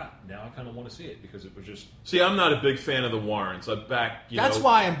 And I was like, now I kind of want to see it because it was just... See, I'm not a big fan of the Warrens. That's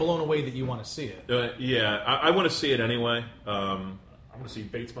why I'm blown away that you want to see it. I want to see it anyway. I want to see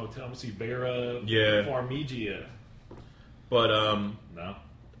Bates Motel. I want to see Vera Farmiga. But, no.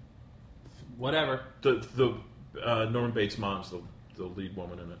 Whatever. The Norman Bates' mom's the lead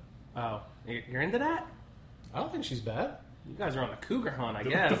woman in it. Oh, you're into that? I don't think she's bad. You guys are on a cougar hunt, I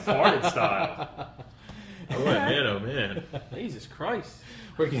guess. The farted style. Oh man! Jesus Christ,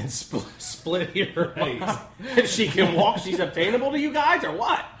 we're getting split here. If she can walk, she's obtainable to you guys, or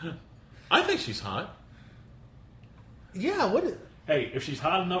what? I think she's hot. Yeah. What? Hey, if she's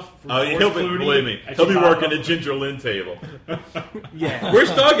hot enough for believe me, he'll be working the Ginger Lynn table. Yeah. Where's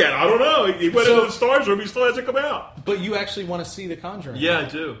Doug at? I don't know. He went into the Stars room. He still hasn't come out. But you actually want to see The Conjuring? Yeah, I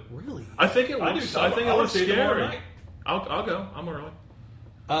do. Really? I think it looks. I think it looks scary. Night. I'll go. I'm early.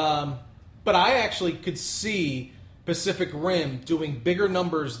 But I actually could see Pacific Rim doing bigger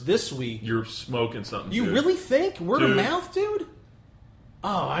numbers this week. You're smoking something. You dude. really think word of mouth, dude?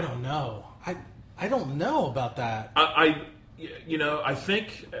 Oh, I don't know. I don't know about that. I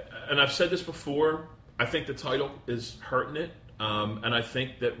think, and I've said this before, I think the title is hurting it, and I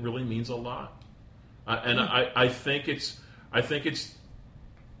think that really means a lot. I think it's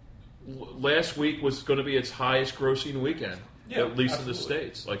last week was going to be its highest grossing weekend, at least in the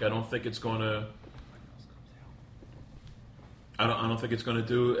States. Like, I don't think it's going to. I don't think it's going to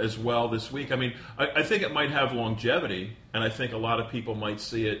do as well this week. I mean, I think it might have longevity, and I think a lot of people might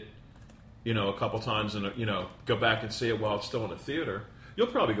see it, a couple times and, go back and see it while it's still in the theater. You'll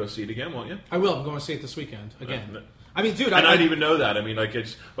probably go see it again, won't you? I will. I'm going to see it this weekend again. I mean, dude, and I didn't even know that. I mean,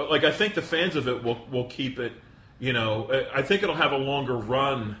 but I think the fans of it will keep it. I think it'll have a longer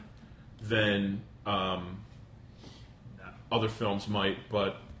run than other films might,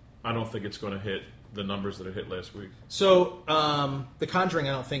 but I don't think it's going to hit the numbers that it hit last week. So, The Conjuring,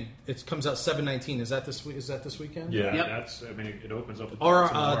 I don't think it comes out 7/19. Is that this week? Is that this weekend? Yeah, that's. I mean, it opens up.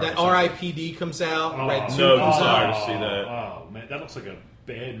 That R.I.P.D. comes out. Red 2 no comes desire out. to see that. Oh man, that looks like a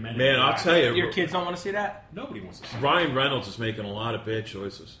bad man. Man, I'll tell you, your kids don't want to see that. Nobody wants to see. Ryan Reynolds is making a lot of bad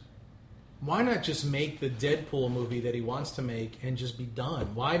choices. Why not just make the Deadpool movie that he wants to make and just be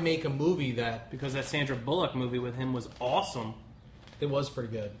done? Why make a movie that... Because that Sandra Bullock movie with him was awesome. It was pretty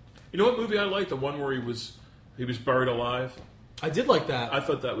good. You know what movie I liked? The one where he was buried alive. I did like that. I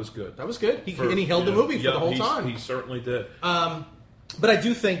thought that was good. That was good. And he held the movie for the whole time. He certainly did. But I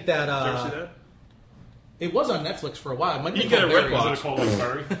do think that... did you ever see that? It was on Netflix for a while. It might be you get a red box. Is it called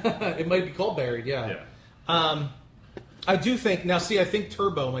Buried? It might be called Buried, yeah. I do think... Now, see, I think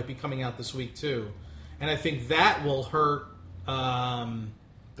Turbo might be coming out this week, too. And I think that will hurt... The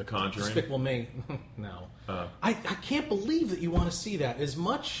Conjuring? Despicable Me. No. I can't believe that you want to see that. As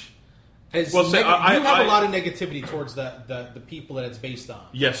much as... you have a lot of negativity towards the people that it's based on.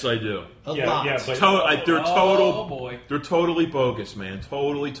 Yes, I do. A lot. Yeah, but, they're totally bogus, man.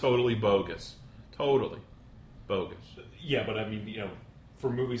 Totally bogus. Totally bogus. Yeah, but I mean, for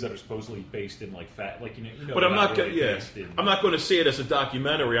movies that are supposedly based in but I'm not I'm not going to see it as a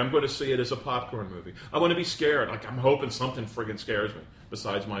documentary. I'm going to see it as a popcorn movie. I want to be scared. I'm hoping something friggin' scares me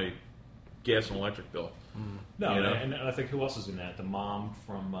besides my gas and electric bill. No, and I think who else is in that? The mom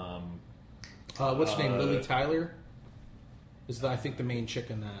from what's her name? Lily Tyler is I think the main chick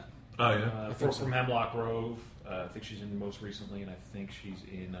in that. Oh yeah, from Hemlock Grove. I think she's in most recently, and I think she's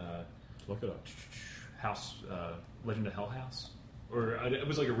in look it up. House Legend of Hell House. Or it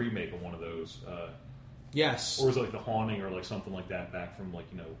was like a remake of one of those. Yes. Or was it like The Haunting or something like that back from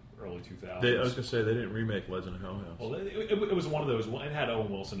early 2000s? I was going to say they didn't remake Legend of Hell House. Well, it was one of those. It had Owen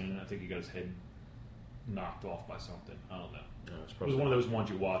Wilson in it. I think he got his head knocked off by something. I don't know. No, it was one of those ones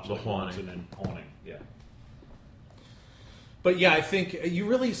you watch. The Haunting. And then Haunting, yeah. But yeah, I think you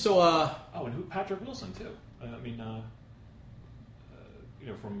really and Patrick Wilson too. I mean,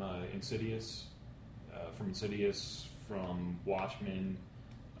 from Insidious, from Watchmen,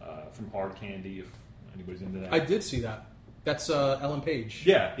 from Hard Candy, if anybody's into that. I did see that. That's Ellen Page.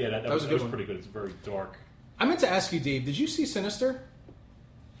 Yeah, that was pretty good. It's very dark. I meant to ask you, Dave, did you see Sinister?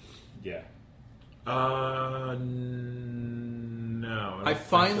 Yeah. No. I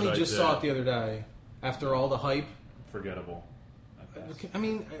finally just saw it the other day after all the hype. Forgettable. I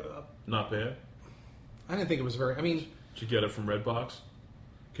mean... not bad? I didn't think it was very... I mean... Did you get it from Redbox?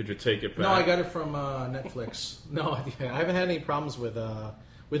 Could you take it back? No, I got it from Netflix. No, I haven't had any problems with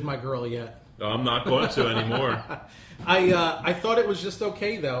my girl yet. No, I'm not going to anymore. I thought it was just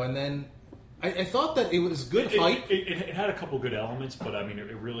okay though, and then I thought that it was good hype. It had a couple good elements, but I mean,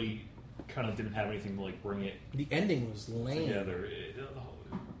 it really kind of didn't have anything to bring it. The ending was lame. Together.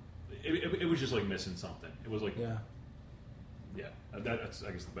 It was just missing something. It was yeah. That's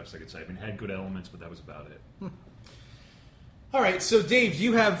I guess the best I could say. I mean, it had good elements, but that was about it. All right, so Dave, do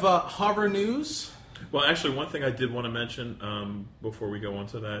you have horror news? Well, actually, one thing I did want to mention before we go on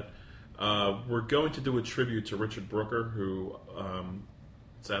to that, we're going to do a tribute to Richard Brooker, who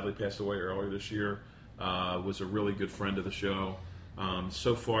sadly passed away earlier this year. Was a really good friend of the show.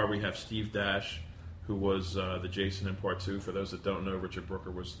 So far, we have Steve Dash, who was the Jason in Part 2. For those that don't know, Richard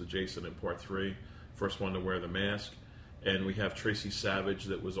Brooker was the Jason in Part 3, first one to wear the mask. And we have Tracy Savage,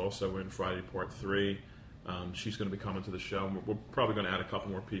 that was also in Friday Part 3. She's going to be coming to the show. We're probably going to add a couple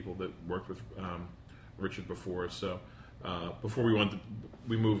more people that worked with Richard before. So before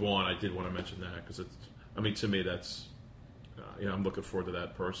we move on, I did want to mention that because to me, that's I'm looking forward to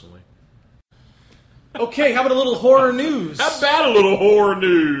that personally. Okay, how about a little horror news? How about a little horror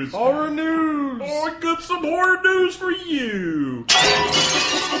news? Horror news. Oh, I got some horror news for you.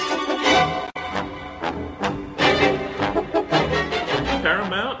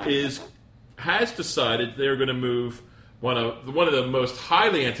 Paramount has decided they're going to move one of the most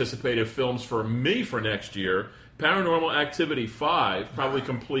highly anticipated films for me for next year, Paranormal Activity 5, probably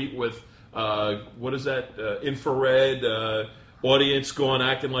complete with what is that infrared audience going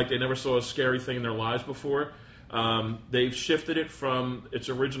acting like they never saw a scary thing in their lives before. They've shifted it from its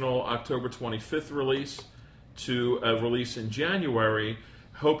original October 25th release to a release in January,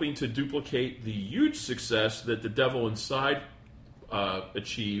 hoping to duplicate the huge success that The Devil Inside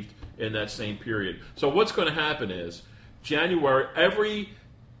achieved in that same period. So what's going to happen is January, every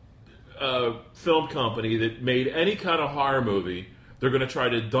film company that made any kind of horror movie, they're going to try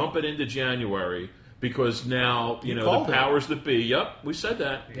to dump it into January because now the powers that be. Yep, we said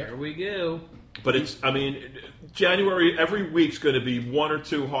that. Here we go. But January every week's going to be one or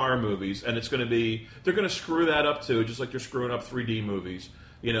two horror movies, and it's going to be they're going to screw that up too, just like they're screwing up 3D movies.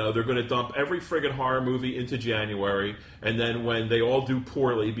 They're going to dump every friggin' horror movie into January, and then when they all do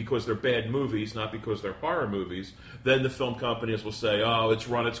poorly because they're bad movies, not because they're horror movies, then the film companies will say, oh, it's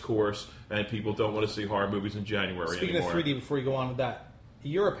run its course, and people don't want to see horror movies in January anymore. Speaking of 3D, before you go on with that,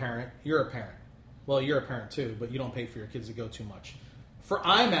 you're a parent. Well, you're a parent too, but you don't pay for your kids to go too much. For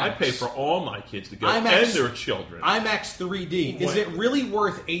IMAX... I pay for all my kids to go, and their children. IMAX 3D, is it really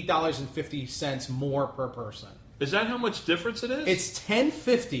worth $8.50 more per person? Is that how much difference it is? It's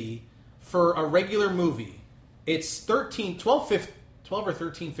 $10.50 for a regular movie. It's $12 or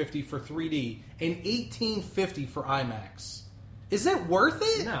 $13.50 for 3D, and $18.50 for IMAX. Is it worth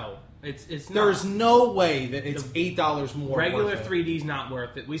it? No, it's not. There's no way that it's $8 more. Regular 3D's not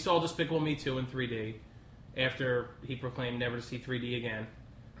worth it. We saw Despicable Me 2 in 3D after he proclaimed never to see 3D again.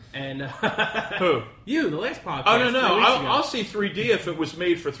 And who? You, the last podcast. Oh no, I'll see 3D if it was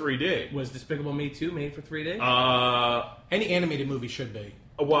made for 3D. Was Despicable Me 2 made for 3D? Any animated movie should be.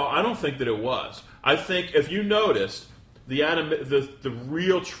 Well, I don't think that it was. I think if you noticed the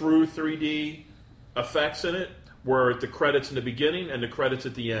real true 3D effects in it were the credits in the beginning and the credits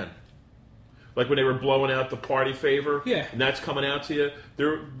at the end. Like when they were blowing out the party favor, and that's coming out to you.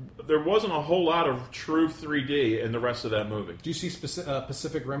 There wasn't a whole lot of true 3D in the rest of that movie. Do you see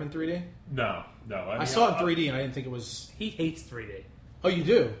Pacific Rim in 3D? No. I saw it in 3D and I didn't think it was... He hates 3D. Oh, you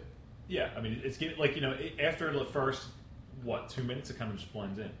do? Yeah, I mean, it's like, after the first, 2 minutes, it kind of just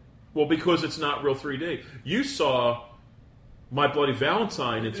blends in. Well, because it's not real 3D. You saw My Bloody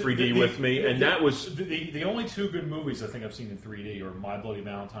Valentine in 3D with me, and that was... The only two good movies I think I've seen in 3D are My Bloody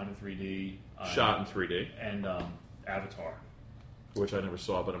Valentine in 3D. Shot in 3D. And Avatar. Which I never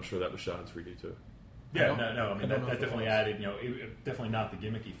saw, but I'm sure that was shot in 3D too. Yeah, no. I mean, that definitely added, definitely not the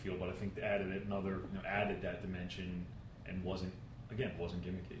gimmicky feel, but I think added another, added that dimension and wasn't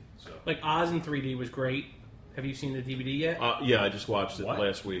gimmicky. So, like Oz in 3D was great. Have you seen the DVD yet? Yeah, I just watched it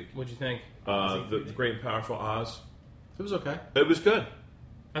last week. What'd you think? The Great and Powerful Oz. It was okay. It was good.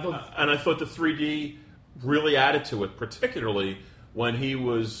 I thought the 3D really added to it, particularly when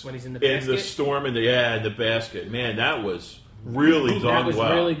he's in the storm in the basket. Man, that was really done well. That was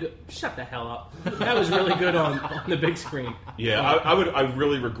really good. Shut the hell up. That was really good on the big screen. Yeah, I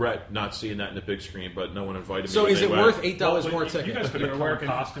really regret not seeing that in the big screen, but no one invited me. So is it worth $8 more ticket? You guys could have wear a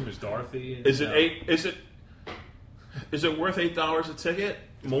costume as Dorothy. Is it worth $8 a ticket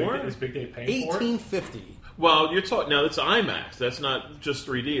more? Is Big Dave paying for it? $18.50. Well, you're talking now. That's IMAX. That's not just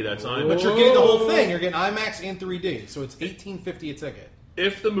 3D. That's IMAX. But you're getting the whole thing. You're getting IMAX and 3D, so it's $18.50 a ticket.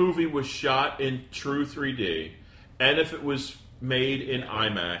 If the movie was shot in true 3D, and if it was made in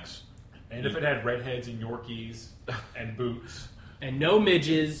IMAX, and if it had redheads and Yorkies and boots and no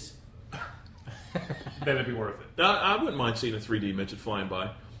midges, then it'd be worth it. I wouldn't mind seeing a 3D midget flying by.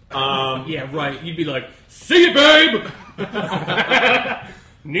 Yeah, right. You'd be like, "See it, babe.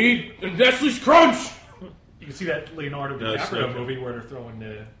 Need Nestle's Crunch." You can see that Leonardo DiCaprio movie where they're throwing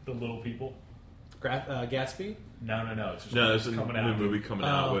the little people. Gatsby? No. It's just there's a new movie coming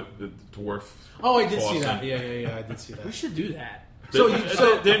out with the dwarf. Oh, I did see that. Yeah, I did see that. We should do that. So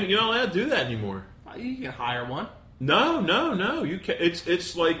then you're not allowed to do that anymore. You can hire one. No. You can.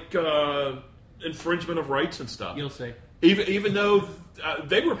 It's like infringement of rights and stuff. You'll see. Even though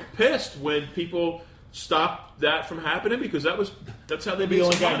they were pissed when people stopped that from happening because that's how they made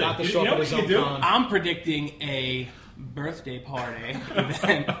some money. I'm predicting a birthday party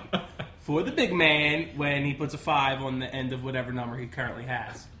event for the big man when he puts a 5 on the end of whatever number he currently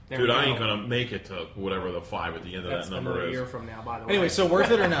has. Dude, I ain't gonna make it to whatever the 5 at the end of that number is. That's a year from now, by the way. Anyway, so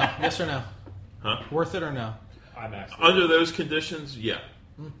worth it or no? Yes or no? Huh? Worth it or no? Under those conditions, yeah.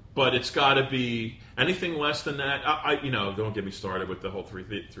 But it's got to be anything less than that. Don't get me started with the whole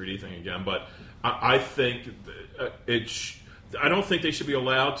 3D thing again. But I think I don't think they should be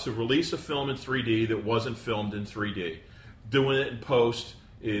allowed to release a film in 3D that wasn't filmed in 3D. Doing it in post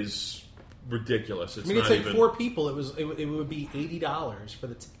is ridiculous. It's it's like 4 people. It would be $80 for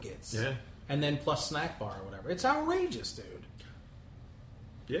the tickets. Yeah, and then plus snack bar or whatever. It's outrageous, dude.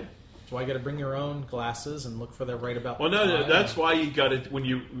 Yeah. So I got to bring your own glasses and look for the right about. Well, no, that's why you got to when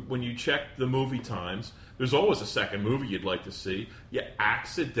you check the movie times. There's always a second movie you'd like to see. You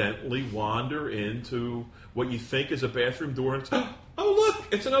accidentally wander into what you think is a bathroom door, and oh look,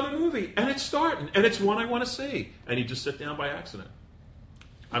 it's another movie, and it's starting, and it's one I want to see, and you just sit down by accident.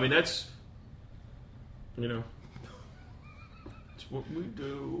 I mean, that's it's what we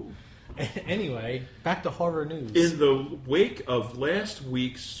do. Anyway, back to horror news. In the wake of last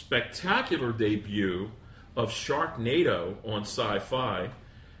week's spectacular debut of Sharknado on Sci-Fi,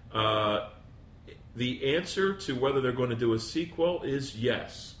 the answer to whether they're going to do a sequel is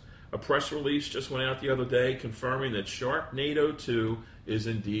yes. A press release just went out the other day confirming that Sharknado 2 is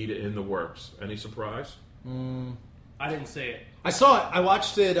indeed in the works. Any surprise? I didn't see it. I saw it. I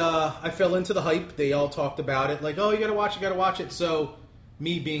watched it. I fell into the hype. They all talked about it. Like, oh, you got to watch it. So,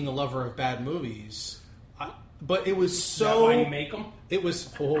 me being a lover of bad movies, but it was so... Is that why you make them? It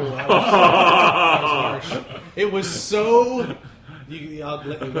was... Oh, that was harsh. It was so... I'll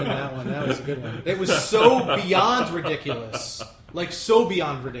let you win that one. That was a good one. It was so beyond ridiculous. Like, so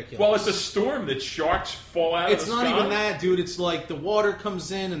beyond ridiculous. Well, it's a storm that sharks fall out of the sky. It's not even that, dude. It's like the water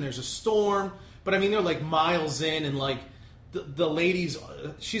comes in and there's a storm. But, I mean, they're like miles in and like the lady's...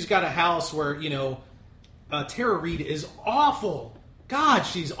 she's got a house where, you know, Tara Reid is awful. God,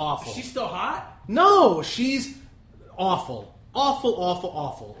 she's awful. Is she still hot? No, she's awful.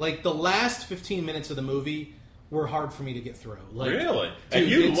 Awful. Like, the last 15 minutes of the movie were hard for me to get through. Like, really? Dude, and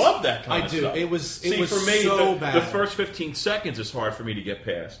you love that kind of stuff. I do. It was for me, so bad. The first 15 seconds is hard for me to get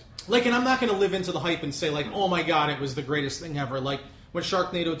past. Like, and I'm not going to live into the hype and say, like, oh my God, it was the greatest thing ever. Like, when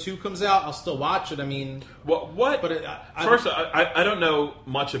Sharknado 2 comes out, I'll still watch it. I mean... What? But first, I don't know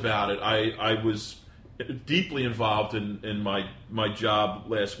much about it. I was deeply involved in my job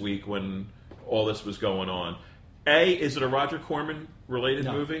last week when all this was going on. A, is it a Roger Corman related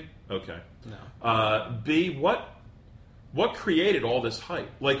movie? Okay. No. B, what created all this hype?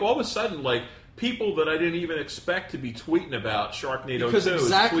 Like, all of a sudden, like, people that I didn't even expect to be tweeting about Sharknado 2 is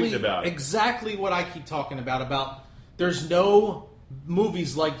tweeting about it. Exactly what I keep talking about there's no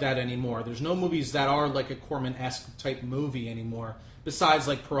movies like that anymore. There's no movies that are like a Corman-esque type movie anymore, besides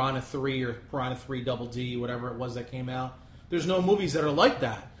like Piranha 3 or Piranha 3 Double D, whatever it was that came out. There's no movies that are like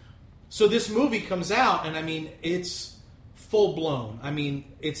that. So this movie comes out, and I mean, it's full-blown. I mean,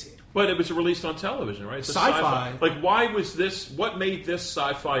 it's... But it was released on television, right? It's sci-fi. Like, why was this... What made this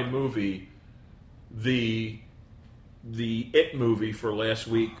sci-fi movie the It movie for last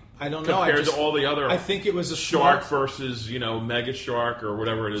week? I don't know. Compared to all the other... I think it was a Shark versus, Mega Shark or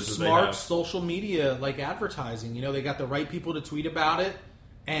whatever it is that they have. Smart social media, like advertising. You know, they got the right people to tweet about it,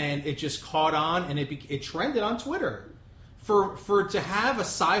 and it just caught on, and it trended on Twitter. For to have a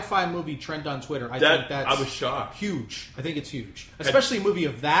sci-fi movie trend on Twitter, I think that's... I was shocked. Huge. I think it's huge. Especially a movie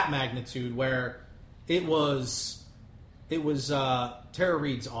of that magnitude where it was Tara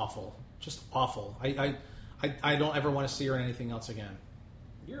Reid's awful. Just awful. I don't ever want to see her in anything else again.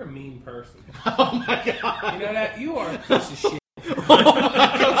 You're a mean person. Oh my God. You know that? You are a piece of shit. Oh my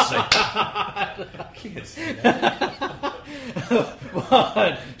God. I can't say that.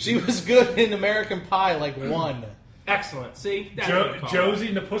 But she was good in American Pie, like one. Excellent. See? Josie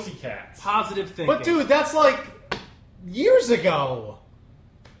and the Pussycats. Positive thinking. But dude, that's like years ago.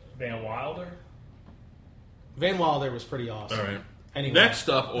 Van Wilder? Van Wilder was pretty awesome. All right. Anyway. Next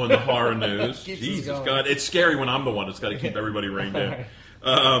up on the horror news. Jesus going. God. It's scary when I'm the one that's got to keep everybody reined in.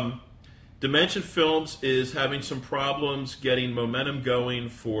 Dimension Films is having some problems getting momentum going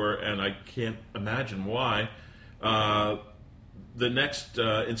for, and I can't imagine why, the next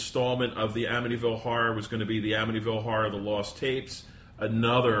installment of the Amityville Horror was going to be the Amityville Horror: The Lost Tapes,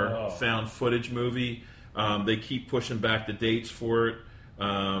 another found footage movie. They keep pushing back the dates for it.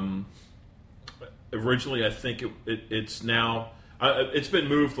 Originally, I think it's now... it's been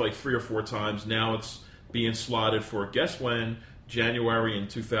moved like 3 or 4 times. Now it's being slotted for, guess when? January in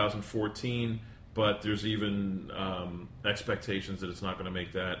 2014. But there's even expectations that it's not going to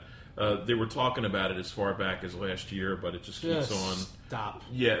make that. They were talking about it as far back as last year, but it just keeps on. Stop.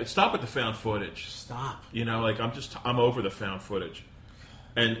 Yeah, stop with the found footage. Stop. You know, like I'm over the found footage,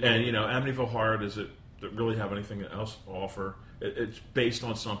 and Amityville Horror, does it really have anything else to offer? It's based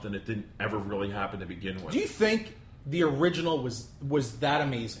on something that didn't ever really happen to begin with. Do you think the original was that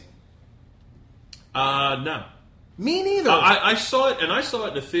amazing? No. Me neither. I saw it, and I saw it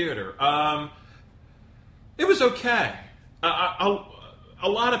in the theater. It was okay. A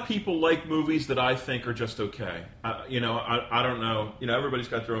lot of people like movies that I think are just okay. I don't know. Everybody's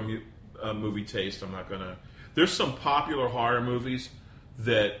got their own movie taste. I'm not gonna. There's some popular horror movies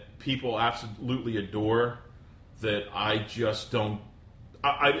that people absolutely adore that I just don't.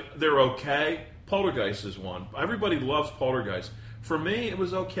 They're okay. Poltergeist is one. Everybody loves Poltergeist. For me, it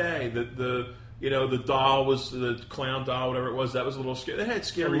was okay. The doll was the clown doll, whatever it was. That was a little scary. It had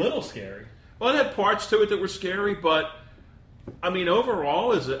scary. A little scary. Well, it had parts to it that were scary, but I mean,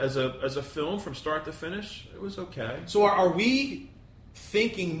 overall, as a film from start to finish, it was okay. So, are we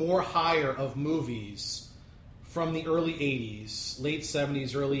thinking more higher of movies from the early '80s, late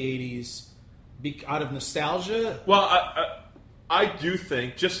 '70s, early '80s, out of nostalgia? Well, I do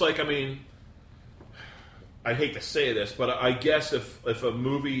think, just like, I mean, I hate to say this, but I guess if a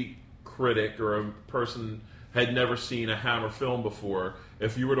movie critic or a person had never seen a Hammer film before,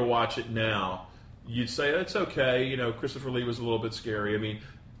 if you were to watch it now, you'd say it's okay. You know, Christopher Lee was a little bit scary. I mean,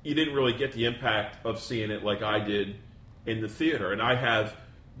 you didn't really get the impact of seeing it like I did in the theater, and I have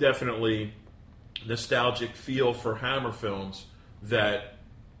definitely nostalgic feel for Hammer films that,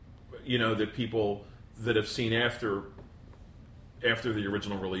 you know, that people that have seen after the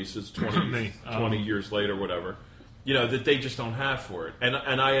original releases 20 years later, whatever, you know, that they just don't have for it. And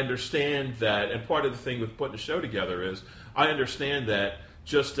I understand that, and part of the thing with putting a show together is I understand that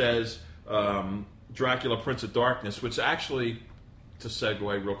just as Dracula Prince of Darkness, which actually, to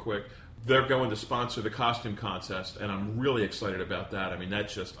segue real quick, they're going to sponsor the costume contest, and I'm really excited about that. I mean,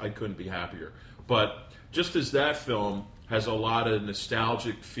 that's just, I couldn't be happier. But just as that film has a lot of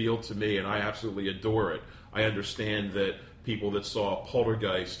nostalgic feel to me, and I absolutely adore it, I understand that people that saw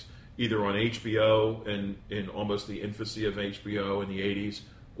Poltergeist either on HBO and in almost the infancy of HBO in the 80s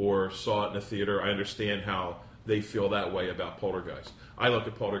or saw it in a theater, I understand how they feel that way about Poltergeist. I look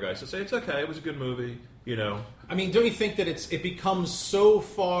at Poltergeist and say, it's okay, it was a good movie, you know. I mean, don't you think that it becomes so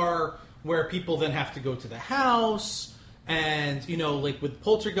far where people then have to go to the house, and, you know, like with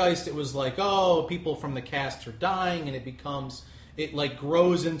Poltergeist, it was like, oh, people from the cast are dying, and it like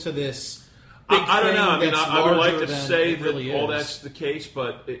grows into this big I don't know. I mean, I would like to say that really all that's the case,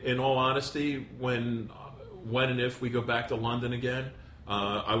 but in all honesty, when and if we go back to London again,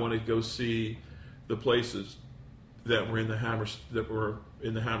 I want to go see the places that were in the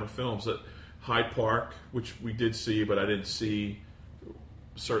Hammer films. That Hyde Park, which we did see, but I didn't see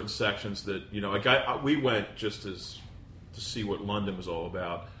certain sections that, you know, we went just to see what London was all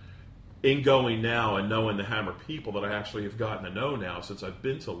about. In going now and knowing the Hammer people that I actually have gotten to know now since I've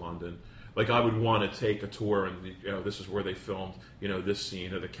been to London, like I would want to take a tour and, you know, this is where they filmed, you know, this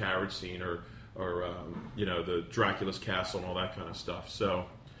scene or the carriage scene or you know, the Dracula's castle and all that kind of stuff. So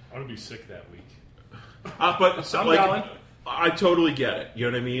I would be sick that week. But so, like, I totally get it. You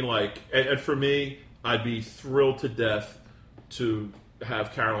know what I mean? Like, and for me, I'd be thrilled to death to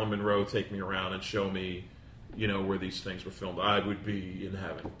have Carolyn Monroe take me around and show me, you know, where these things were filmed. I would be in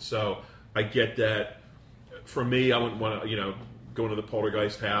heaven. So I get that. For me, I wouldn't want to, you know, go into the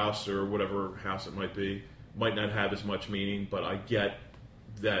Poltergeist house or whatever house it might be. Might not have as much meaning, but I get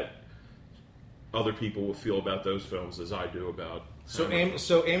that other people will feel about those films as I do about. So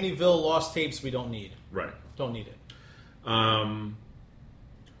Amityville Lost Tapes we don't need. Right. Don't need it.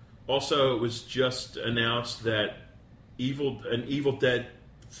 Also, it was just announced that an Evil Dead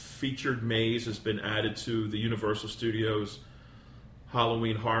featured maze has been added to the Universal Studios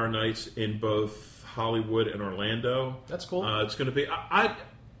Halloween Horror Nights in both Hollywood and Orlando. That's cool. It's going to be. I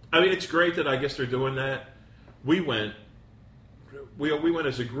mean, it's great that I guess they're doing that. We went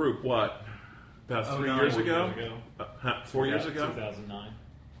as a group. What? About 3 years ago? 4 years ago? 2009.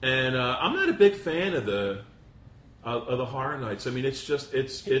 And I'm not a big fan of the Horror Nights. I mean, it's just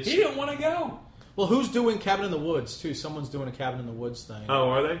it's. He didn't want to go. Well, who's doing Cabin in the Woods too? Someone's doing a Cabin in the Woods thing. Oh,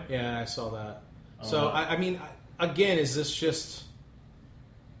 are they? Yeah, I saw that. So I mean, again, is this just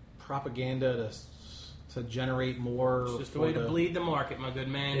propaganda to generate more? It's just a way to bleed the market, my good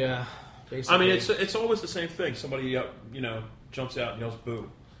man. Yeah, basically. I mean, it's always the same thing. Somebody you know jumps out and yells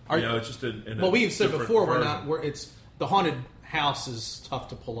 "boo." You know, it's just we've said before it's the haunted house is tough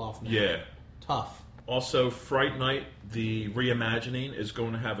to pull off now. Yeah, tough. Also, Fright Night, the reimagining, is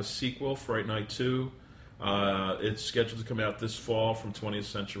going to have a sequel, Fright Night 2. It's scheduled to come out this fall from 20th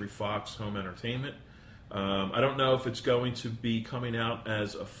Century Fox Home Entertainment. I don't know if it's going to be coming out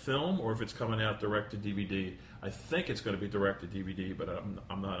as a film or if it's coming out direct to DVD. I think it's going to be direct to DVD, but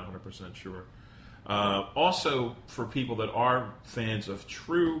I'm not 100% sure. Also, for people that are fans of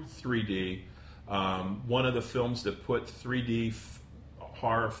true 3D, one of the films that put 3D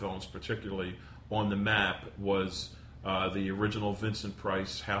horror films particularly on the map was the original Vincent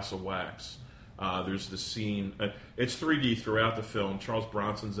Price House of Wax. There's the scene. It's 3D throughout the film. Charles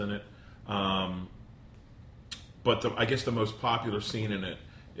Bronson's in it. But I guess the most popular scene in it,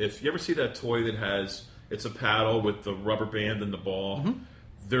 if you ever see that toy that it's a paddle with the rubber band and the ball, mm-hmm.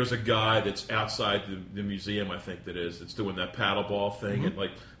 There's a guy that's outside the museum, I think that's doing that paddle ball thing, mm-hmm. and like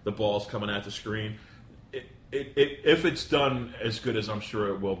the ball's coming at the screen. If it's done as good as I'm sure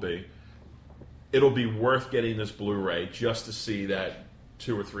it will be, it'll be worth getting this Blu-ray just to see that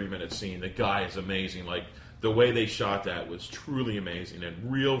 2 or 3 minute scene. The guy is amazing. Like the way they shot that was truly amazing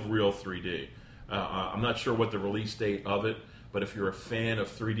and real 3D. I'm not sure what the release date of it, but if you're a fan of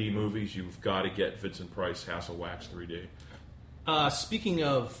 3D movies, you've got to get Vincent Price House of Wax 3D. Speaking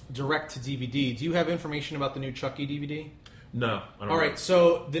of direct to DVD, do you have information about the new Chucky DVD? No. I don't know. All right,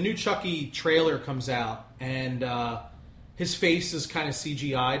 so the new Chucky trailer comes out, and his face is kind of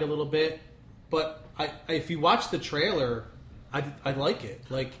CGI'd a little bit. But if you watch the trailer, I like it.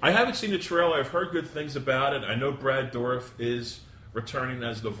 Like, I haven't seen the trailer. I've heard good things about it. I know Brad Dourif is returning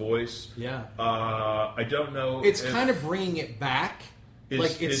as the voice. Yeah. I don't know. It's kind of bringing it back.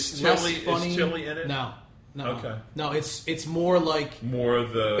 It's less funny. Is Tilly in it? No. Okay. No, it's more like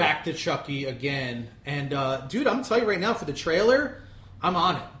the back to Chucky again. And dude, I'm gonna tell you right now, for the trailer, I'm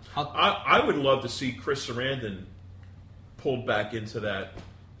on it. I would love to see Chris Sarandon pulled back into that.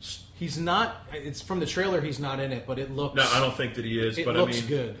 He's not. It's from the trailer. He's not in it, but it looks. No, I don't think that he is. It but looks I mean,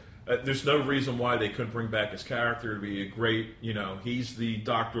 good. There's no reason why they couldn't bring back his character to be a great. He's the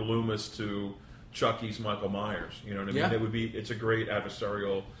Dr. Loomis to Chucky's Michael Myers. You know what I mean? Yeah. It would be. It's a great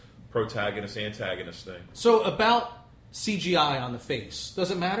adversarial protagonist-antagonist thing. So about CGI on the face,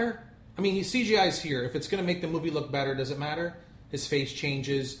 does it matter? I mean, CGI's here. If it's going to make the movie look better, does it matter? His face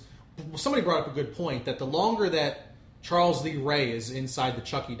changes. Somebody brought up a good point that the longer that Charles Lee Ray is inside the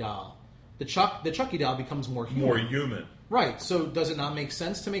Chucky doll, the Chucky doll becomes more human. More human. Right. So does it not make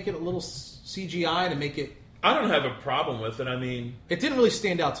sense to make it a little CGI to make it... I don't have a problem with it. I mean... It didn't really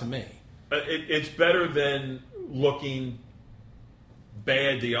stand out to me. It's better than looking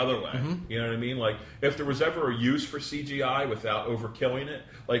bad the other way. Mm-hmm. You know what I mean? Like, if there was ever a use for CGI without overkilling it,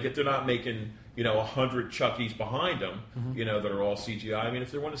 like if they're not making, 100 Chuckies behind them, Mm-hmm. that are all CGI. I mean,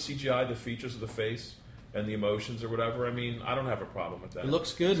 if they want to CGI the features of the face and the emotions or whatever, I mean, I don't have a problem with that. It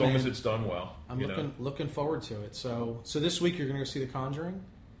looks good, as long man. as it's done well. I'm looking forward to it. So this week you're going to go see The Conjuring?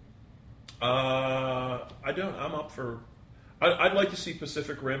 I don't. I'm up for... I'd like to see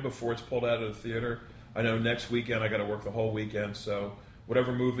Pacific Rim before it's pulled out of the theater. I know next weekend I got to work the whole weekend, so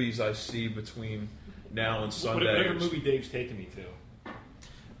whatever movies I see between now and Sunday... Whatever movie Dave's taking me to.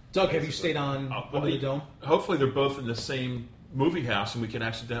 Doug, have you stayed on Under the Dome? Hopefully they're both in the same movie house and we can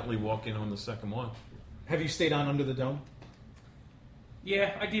accidentally walk in on the second one. Have you stayed on Under the Dome?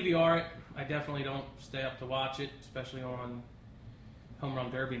 Yeah, I DVR it. I definitely don't stay up to watch it, especially on Home Run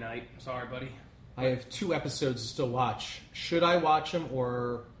Derby night. Sorry, buddy. I have 2 episodes to still watch. Should I watch them,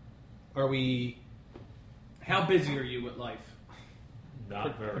 or are we... How busy are you with life?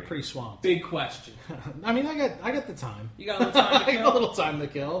 Not very. I'm pretty swamped. Big question. I mean, I got the time. You got a little time to kill? I got a little time to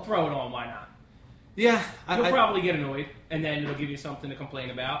kill. Throw it on, why not? Yeah. You'll probably get annoyed, and then it'll give you something to complain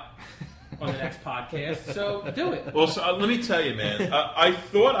about on the next podcast. So do it. Well, let me tell you, man. I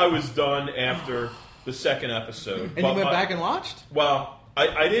thought I was done after the second episode. And you went back and watched? Well,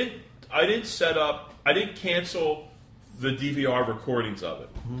 I didn't set up... I didn't cancel the DVR recordings of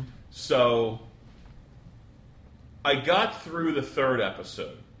it. Mm-hmm. So I got through the third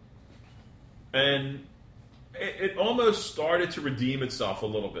episode. And it almost started to redeem itself a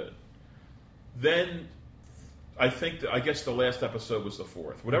little bit. Then I guess the last episode was the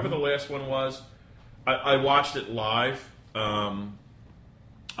fourth. Whatever the last one was, I watched it live.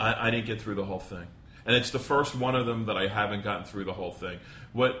 I didn't get through the whole thing. And it's the first one of them that I haven't gotten through the whole thing.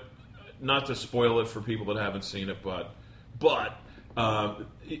 Not to spoil it for people that haven't seen it, but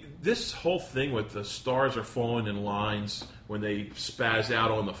this whole thing with the stars are falling in lines when they spaz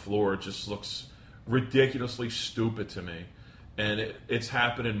out on the floor just looks ridiculously stupid to me. And it's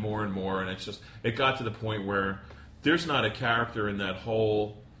happening more and more, and it got to the point where there's not a character in that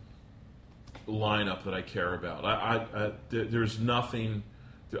whole lineup that I care about. There's nothing...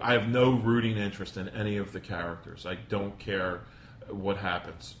 I have no rooting interest in any of the characters. I don't care what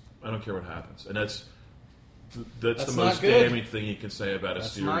happens. I don't care what happens, and that's the most damning thing you can say about a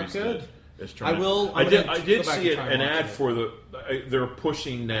series. Not good. That's trying I did see an ad for they're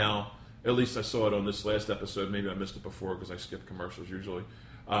pushing now. At least I saw it on this last episode. Maybe I missed it before because I skip commercials usually.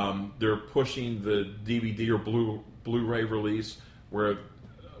 They're pushing the DVD or Blu-ray release where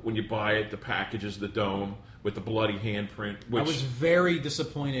when you buy it, the package is the dome with the bloody handprint. I was very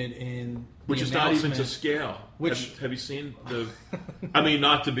disappointed in which is not even to scale. Have you seen the... I mean,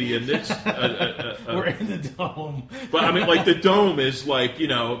 not to be in this... We're in the dome. But I mean, like, the dome is like,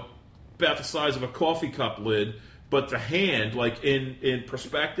 about the size of a coffee cup lid, but the hand, like, in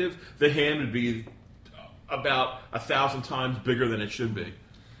perspective, the hand would be about 1,000 times bigger than it should be.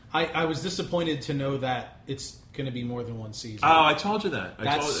 I was disappointed to know that it's going to be more than one season. Oh, I told you that.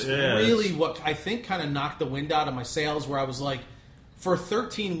 That's really what I think kind of knocked the wind out of my sails, where I was like, for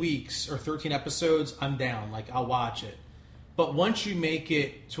 13 weeks or 13 episodes, I'm down. Like, I'll watch it. But once you make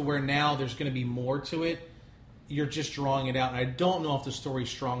it to where now there's going to be more to it, you're just drawing it out. And I don't know if the story's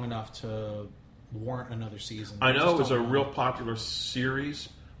strong enough to warrant another season. I know it was a real popular series,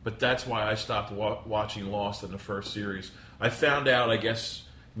 but that's why I stopped watching Lost in the first series. I found out, I guess,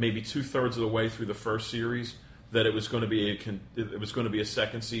 maybe 2/3 of the way through the first series that it was going to be a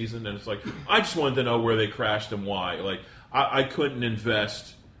second season, and it's like I just wanted to know where they crashed and why. Like I couldn't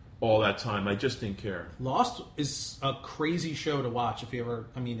invest all that time. I just didn't care. Lost is a crazy show to watch. If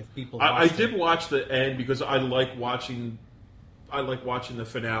people, I did watch the end because I like watching the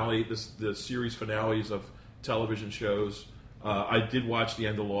finale, the series finales of television shows. I did watch the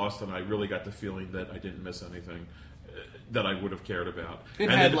end of Lost, and I really got the feeling that I didn't miss anything that I would have cared about.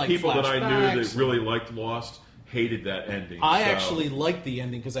 And the people that I knew that really liked Lost hated that ending. I actually liked the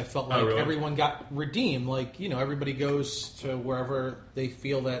ending because I felt like everyone got redeemed. Like, everybody goes to wherever they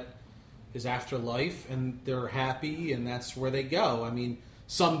feel that is afterlife, and they're happy, and that's where they go. I mean,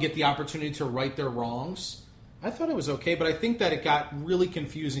 some get the opportunity to right their wrongs. I thought it was okay, but I think that it got really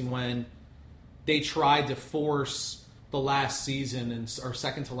confusing when they tried to force the last season or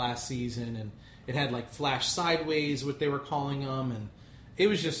second to last season, and it had like flash sideways, what they were calling them, and it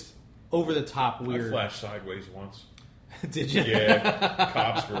was just over the top weird. I flashed sideways once. Did you? Yeah,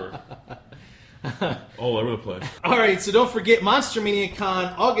 cops were all over the place. All right, so don't forget Monster Mania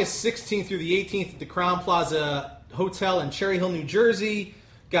Con, August 16th through the 18th at the Crown Plaza Hotel in Cherry Hill, New Jersey.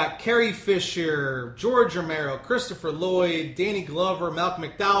 Got Carrie Fisher, George Romero, Christopher Lloyd, Danny Glover, Malcolm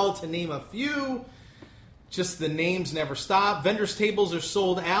McDowell, to name a few. Just the names never stop. Vendors' tables are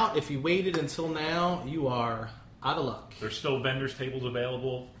sold out. If you waited until now, you are out of luck. There's still vendors' tables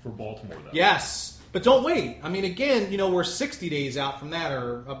available for Baltimore, though. Yes, but don't wait. I mean, again, we're 60 days out from that,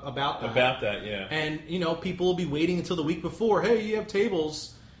 or about that. About that, yeah. And, people will be waiting until the week before. Hey, you have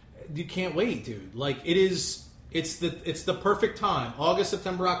tables. You can't wait, dude. Like, it's the perfect time. August,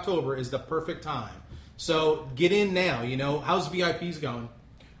 September, October is the perfect time. So get in now, How's VIPs going?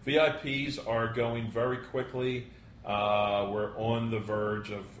 VIPs are going very quickly. We're on the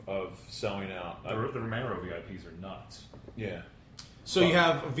verge of selling out. The Romero VIPs are nuts. Yeah. So you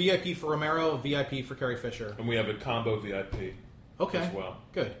have a VIP for Romero, a VIP for Carrie Fisher. And we have a combo VIP as well.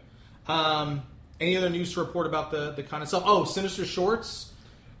 Good. Any other news to report about the con itself? Oh, Sinister Shorts.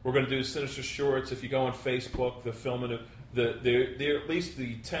 We're going to do Sinister Shorts. If you go on Facebook, the film and the at least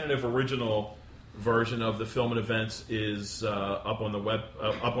the tentative original version of the film and events is up on the web,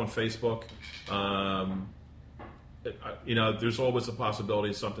 up on Facebook. There's always a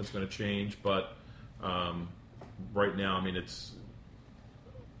possibility something's going to change, but right now, I mean, it's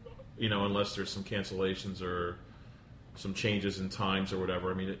unless there's some cancellations or some changes in times or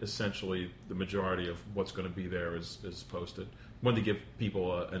whatever. I mean, essentially, the majority of what's going to be there is posted. Wanted to give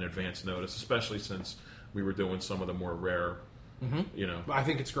people an advance notice, especially since we were doing some of the more rare. Mm-hmm. I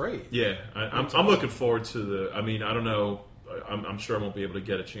think it's great. Yeah, I'm looking forward to the. I mean, I don't know. I'm sure I won't be able to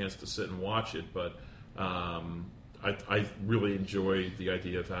get a chance to sit and watch it, but I really enjoy the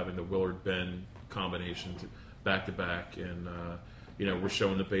idea of having the Willard Ben combination back to back, and we're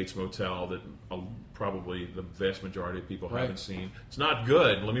showing the Bates Motel that probably the vast majority of people haven't seen. It's not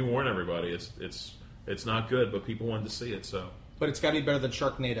good. Let me warn everybody. It's not good, but people wanted to see it, so. But it's got to be better than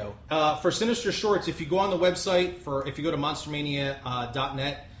Sharknado. For Sinister Shorts, if you go on the website, if you go to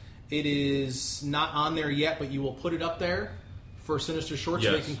monstermania.net, it is not on there yet, but you will put it up there for Sinister Shorts,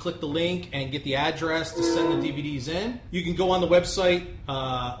 so they can click the link and get the address to send the DVDs in. You can go on the website,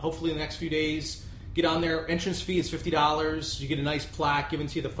 hopefully in the next few days. Get on there. Entrance fee is $50. You get a nice plaque given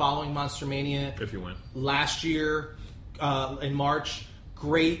to you the following Monster Mania. If you win. Last year, in March,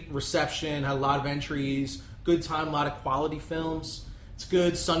 great reception, had a lot of entries. Good time, a lot of quality films. It's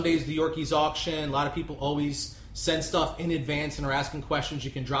good. Sunday's the Yorkies auction. A lot of people always send stuff in advance and are asking questions.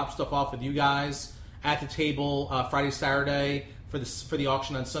 You can drop stuff off with you guys at the table Friday, Saturday for the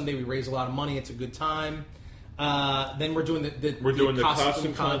auction on Sunday. We raise a lot of money. It's a good time. Then we're doing the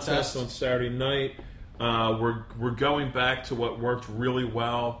costume contest on Saturday night. We're going back to what worked really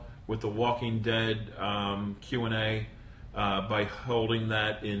well with the Walking Dead Q&A by holding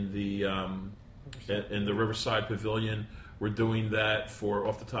that in the Riverside Pavilion. We're doing that for,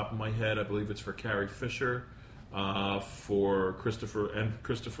 off the top of my head, I believe it's for Carrie Fisher, for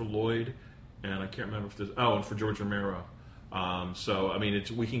Christopher Lloyd, and I can't remember if there's and for George Romero. So I mean,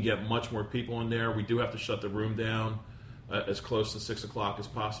 we can get much more people in there. We do have to shut the room down as close to 6 o'clock as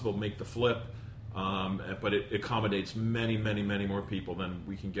possible, make the flip, but it accommodates many more people than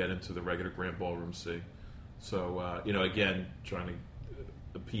we can get into the regular Grand Ballroom C. So again, trying to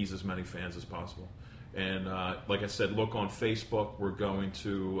appease as many fans as possible. And like I said, look on Facebook. We're going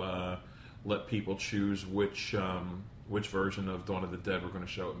to let people choose which version of Dawn of the Dead we're going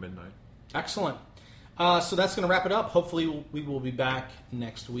to show at midnight. Excellent. So that's going to wrap it up. Hopefully we will be back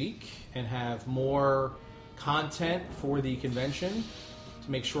next week and have more content for the convention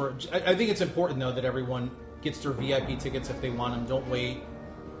to make sure. I think it's important, though, that everyone gets their VIP tickets if they want them. Don't wait.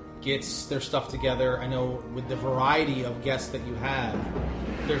 Gets their stuff together. I know with the variety of guests that you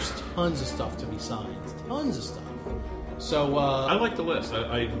have, there's tons of stuff to be signed. Tons of stuff. So I like the list.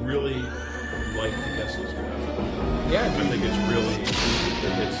 I really like the guest list. Yeah, I think it's really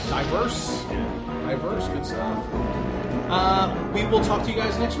diverse. Yeah. Diverse, good stuff. We will talk to you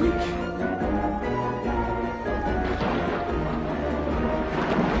guys next week.